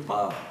pollution quelque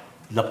part,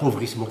 de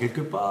l'appauvrissement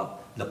quelque part,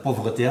 de la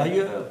pauvreté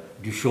ailleurs,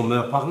 du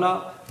chômeur par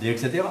là,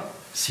 etc.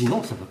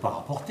 Sinon, ça ne peut pas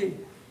rapporter.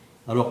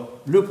 Alors,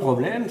 le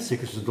problème, c'est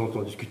que ce dont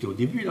on discutait au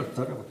début, là,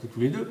 tout à l'heure, tous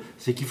les deux,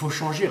 c'est qu'il faut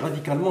changer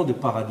radicalement de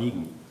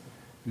paradigme.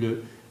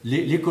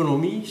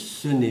 L'économie,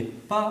 ce n'est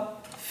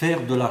pas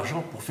faire de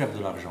l'argent pour faire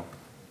de l'argent.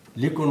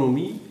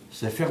 L'économie,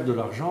 c'est faire de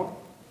l'argent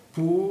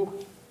pour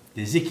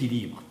des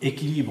équilibres.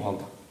 Équilibre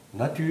entre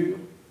nature,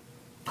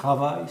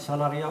 travail,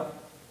 salariat,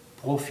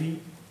 profit,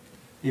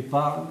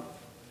 épargne,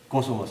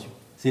 consommation.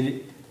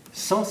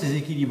 Sans ces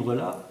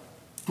équilibres-là,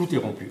 tout est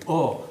rompu.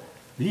 Or,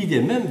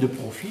 l'idée même de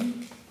profit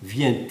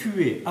vient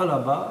tuer à la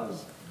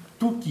base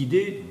toute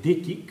idée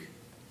d'éthique,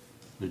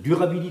 de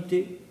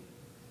durabilité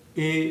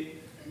et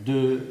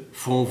de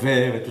fonds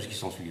verts et tout ce qui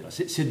s'ensuit là.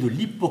 C'est de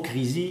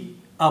l'hypocrisie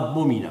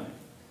abominable.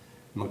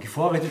 Donc il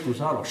faut arrêter tout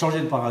ça. Alors changer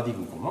de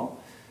paradigme, comment?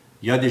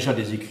 Il y a déjà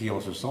des écrits en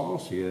ce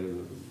sens, et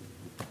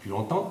depuis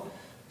longtemps.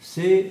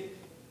 C'est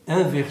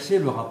inverser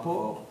le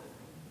rapport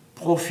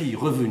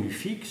profit-revenu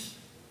fixe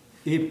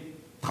et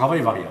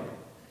travail variable.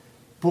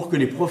 Pour que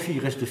les profits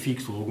restent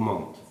fixes ou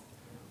augmentent,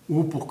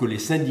 ou pour que les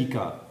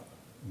syndicats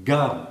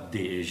gardent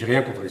j'ai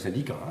rien contre les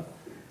syndicats,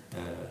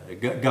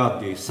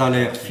 gardent des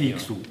salaires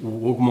fixes ou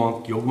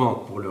qui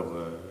augmentent pour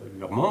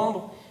leurs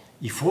membres,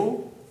 il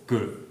faut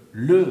que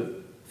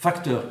le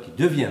facteur qui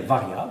devient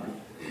variable,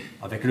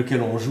 avec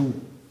lequel on joue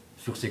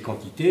sur ces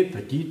quantités,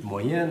 petites,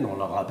 moyennes, on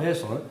la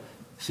rabaisse,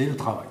 c'est le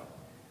travail.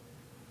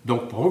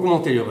 Donc, pour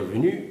augmenter les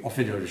revenus, on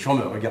fait le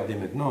chômeur. Regardez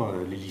maintenant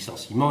les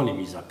licenciements, les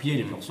mises à pied,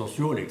 les plans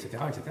sociaux, etc.,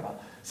 etc.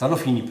 Ça n'en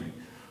finit plus.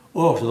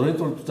 Or, je donnais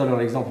tout à l'heure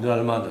l'exemple de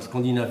l'Allemagne, de la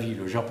Scandinavie,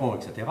 le Japon,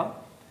 etc.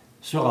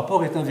 Ce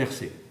rapport est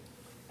inversé.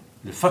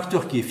 Le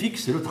facteur qui est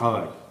fixe, c'est le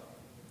travail.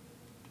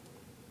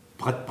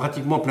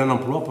 Pratiquement plein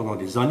emploi pendant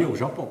des années au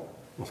Japon,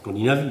 en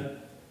Scandinavie,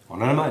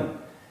 en Allemagne.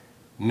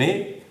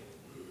 Mais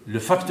le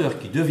facteur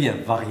qui devient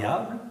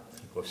variable,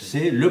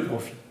 c'est le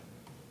profit.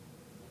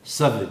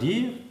 Ça veut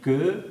dire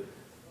que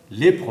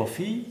les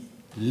profits,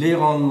 les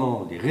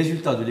rendements, les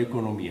résultats de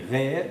l'économie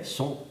réelle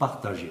sont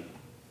partagés.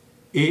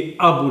 Et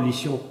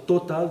abolition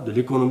totale de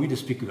l'économie de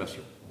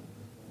spéculation.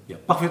 Il a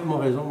parfaitement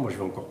raison, moi je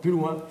vais encore plus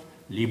loin.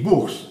 Les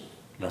bourses,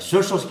 la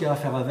seule chose qu'il y a à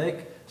faire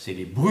avec, c'est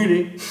les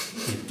brûler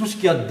et tout ce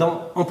qu'il y a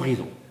dedans en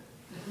prison.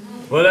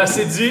 Voilà,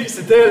 c'est dit.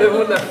 C'était le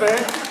mot de la fin.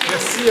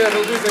 Merci à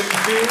nos deux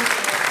invités.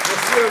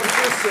 Merci à vous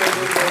tous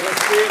de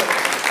rester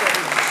à la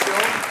discussion.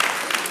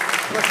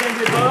 Prochain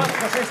débat,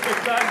 prochain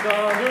spectacle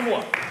dans 2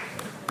 mois.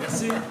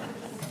 Merci.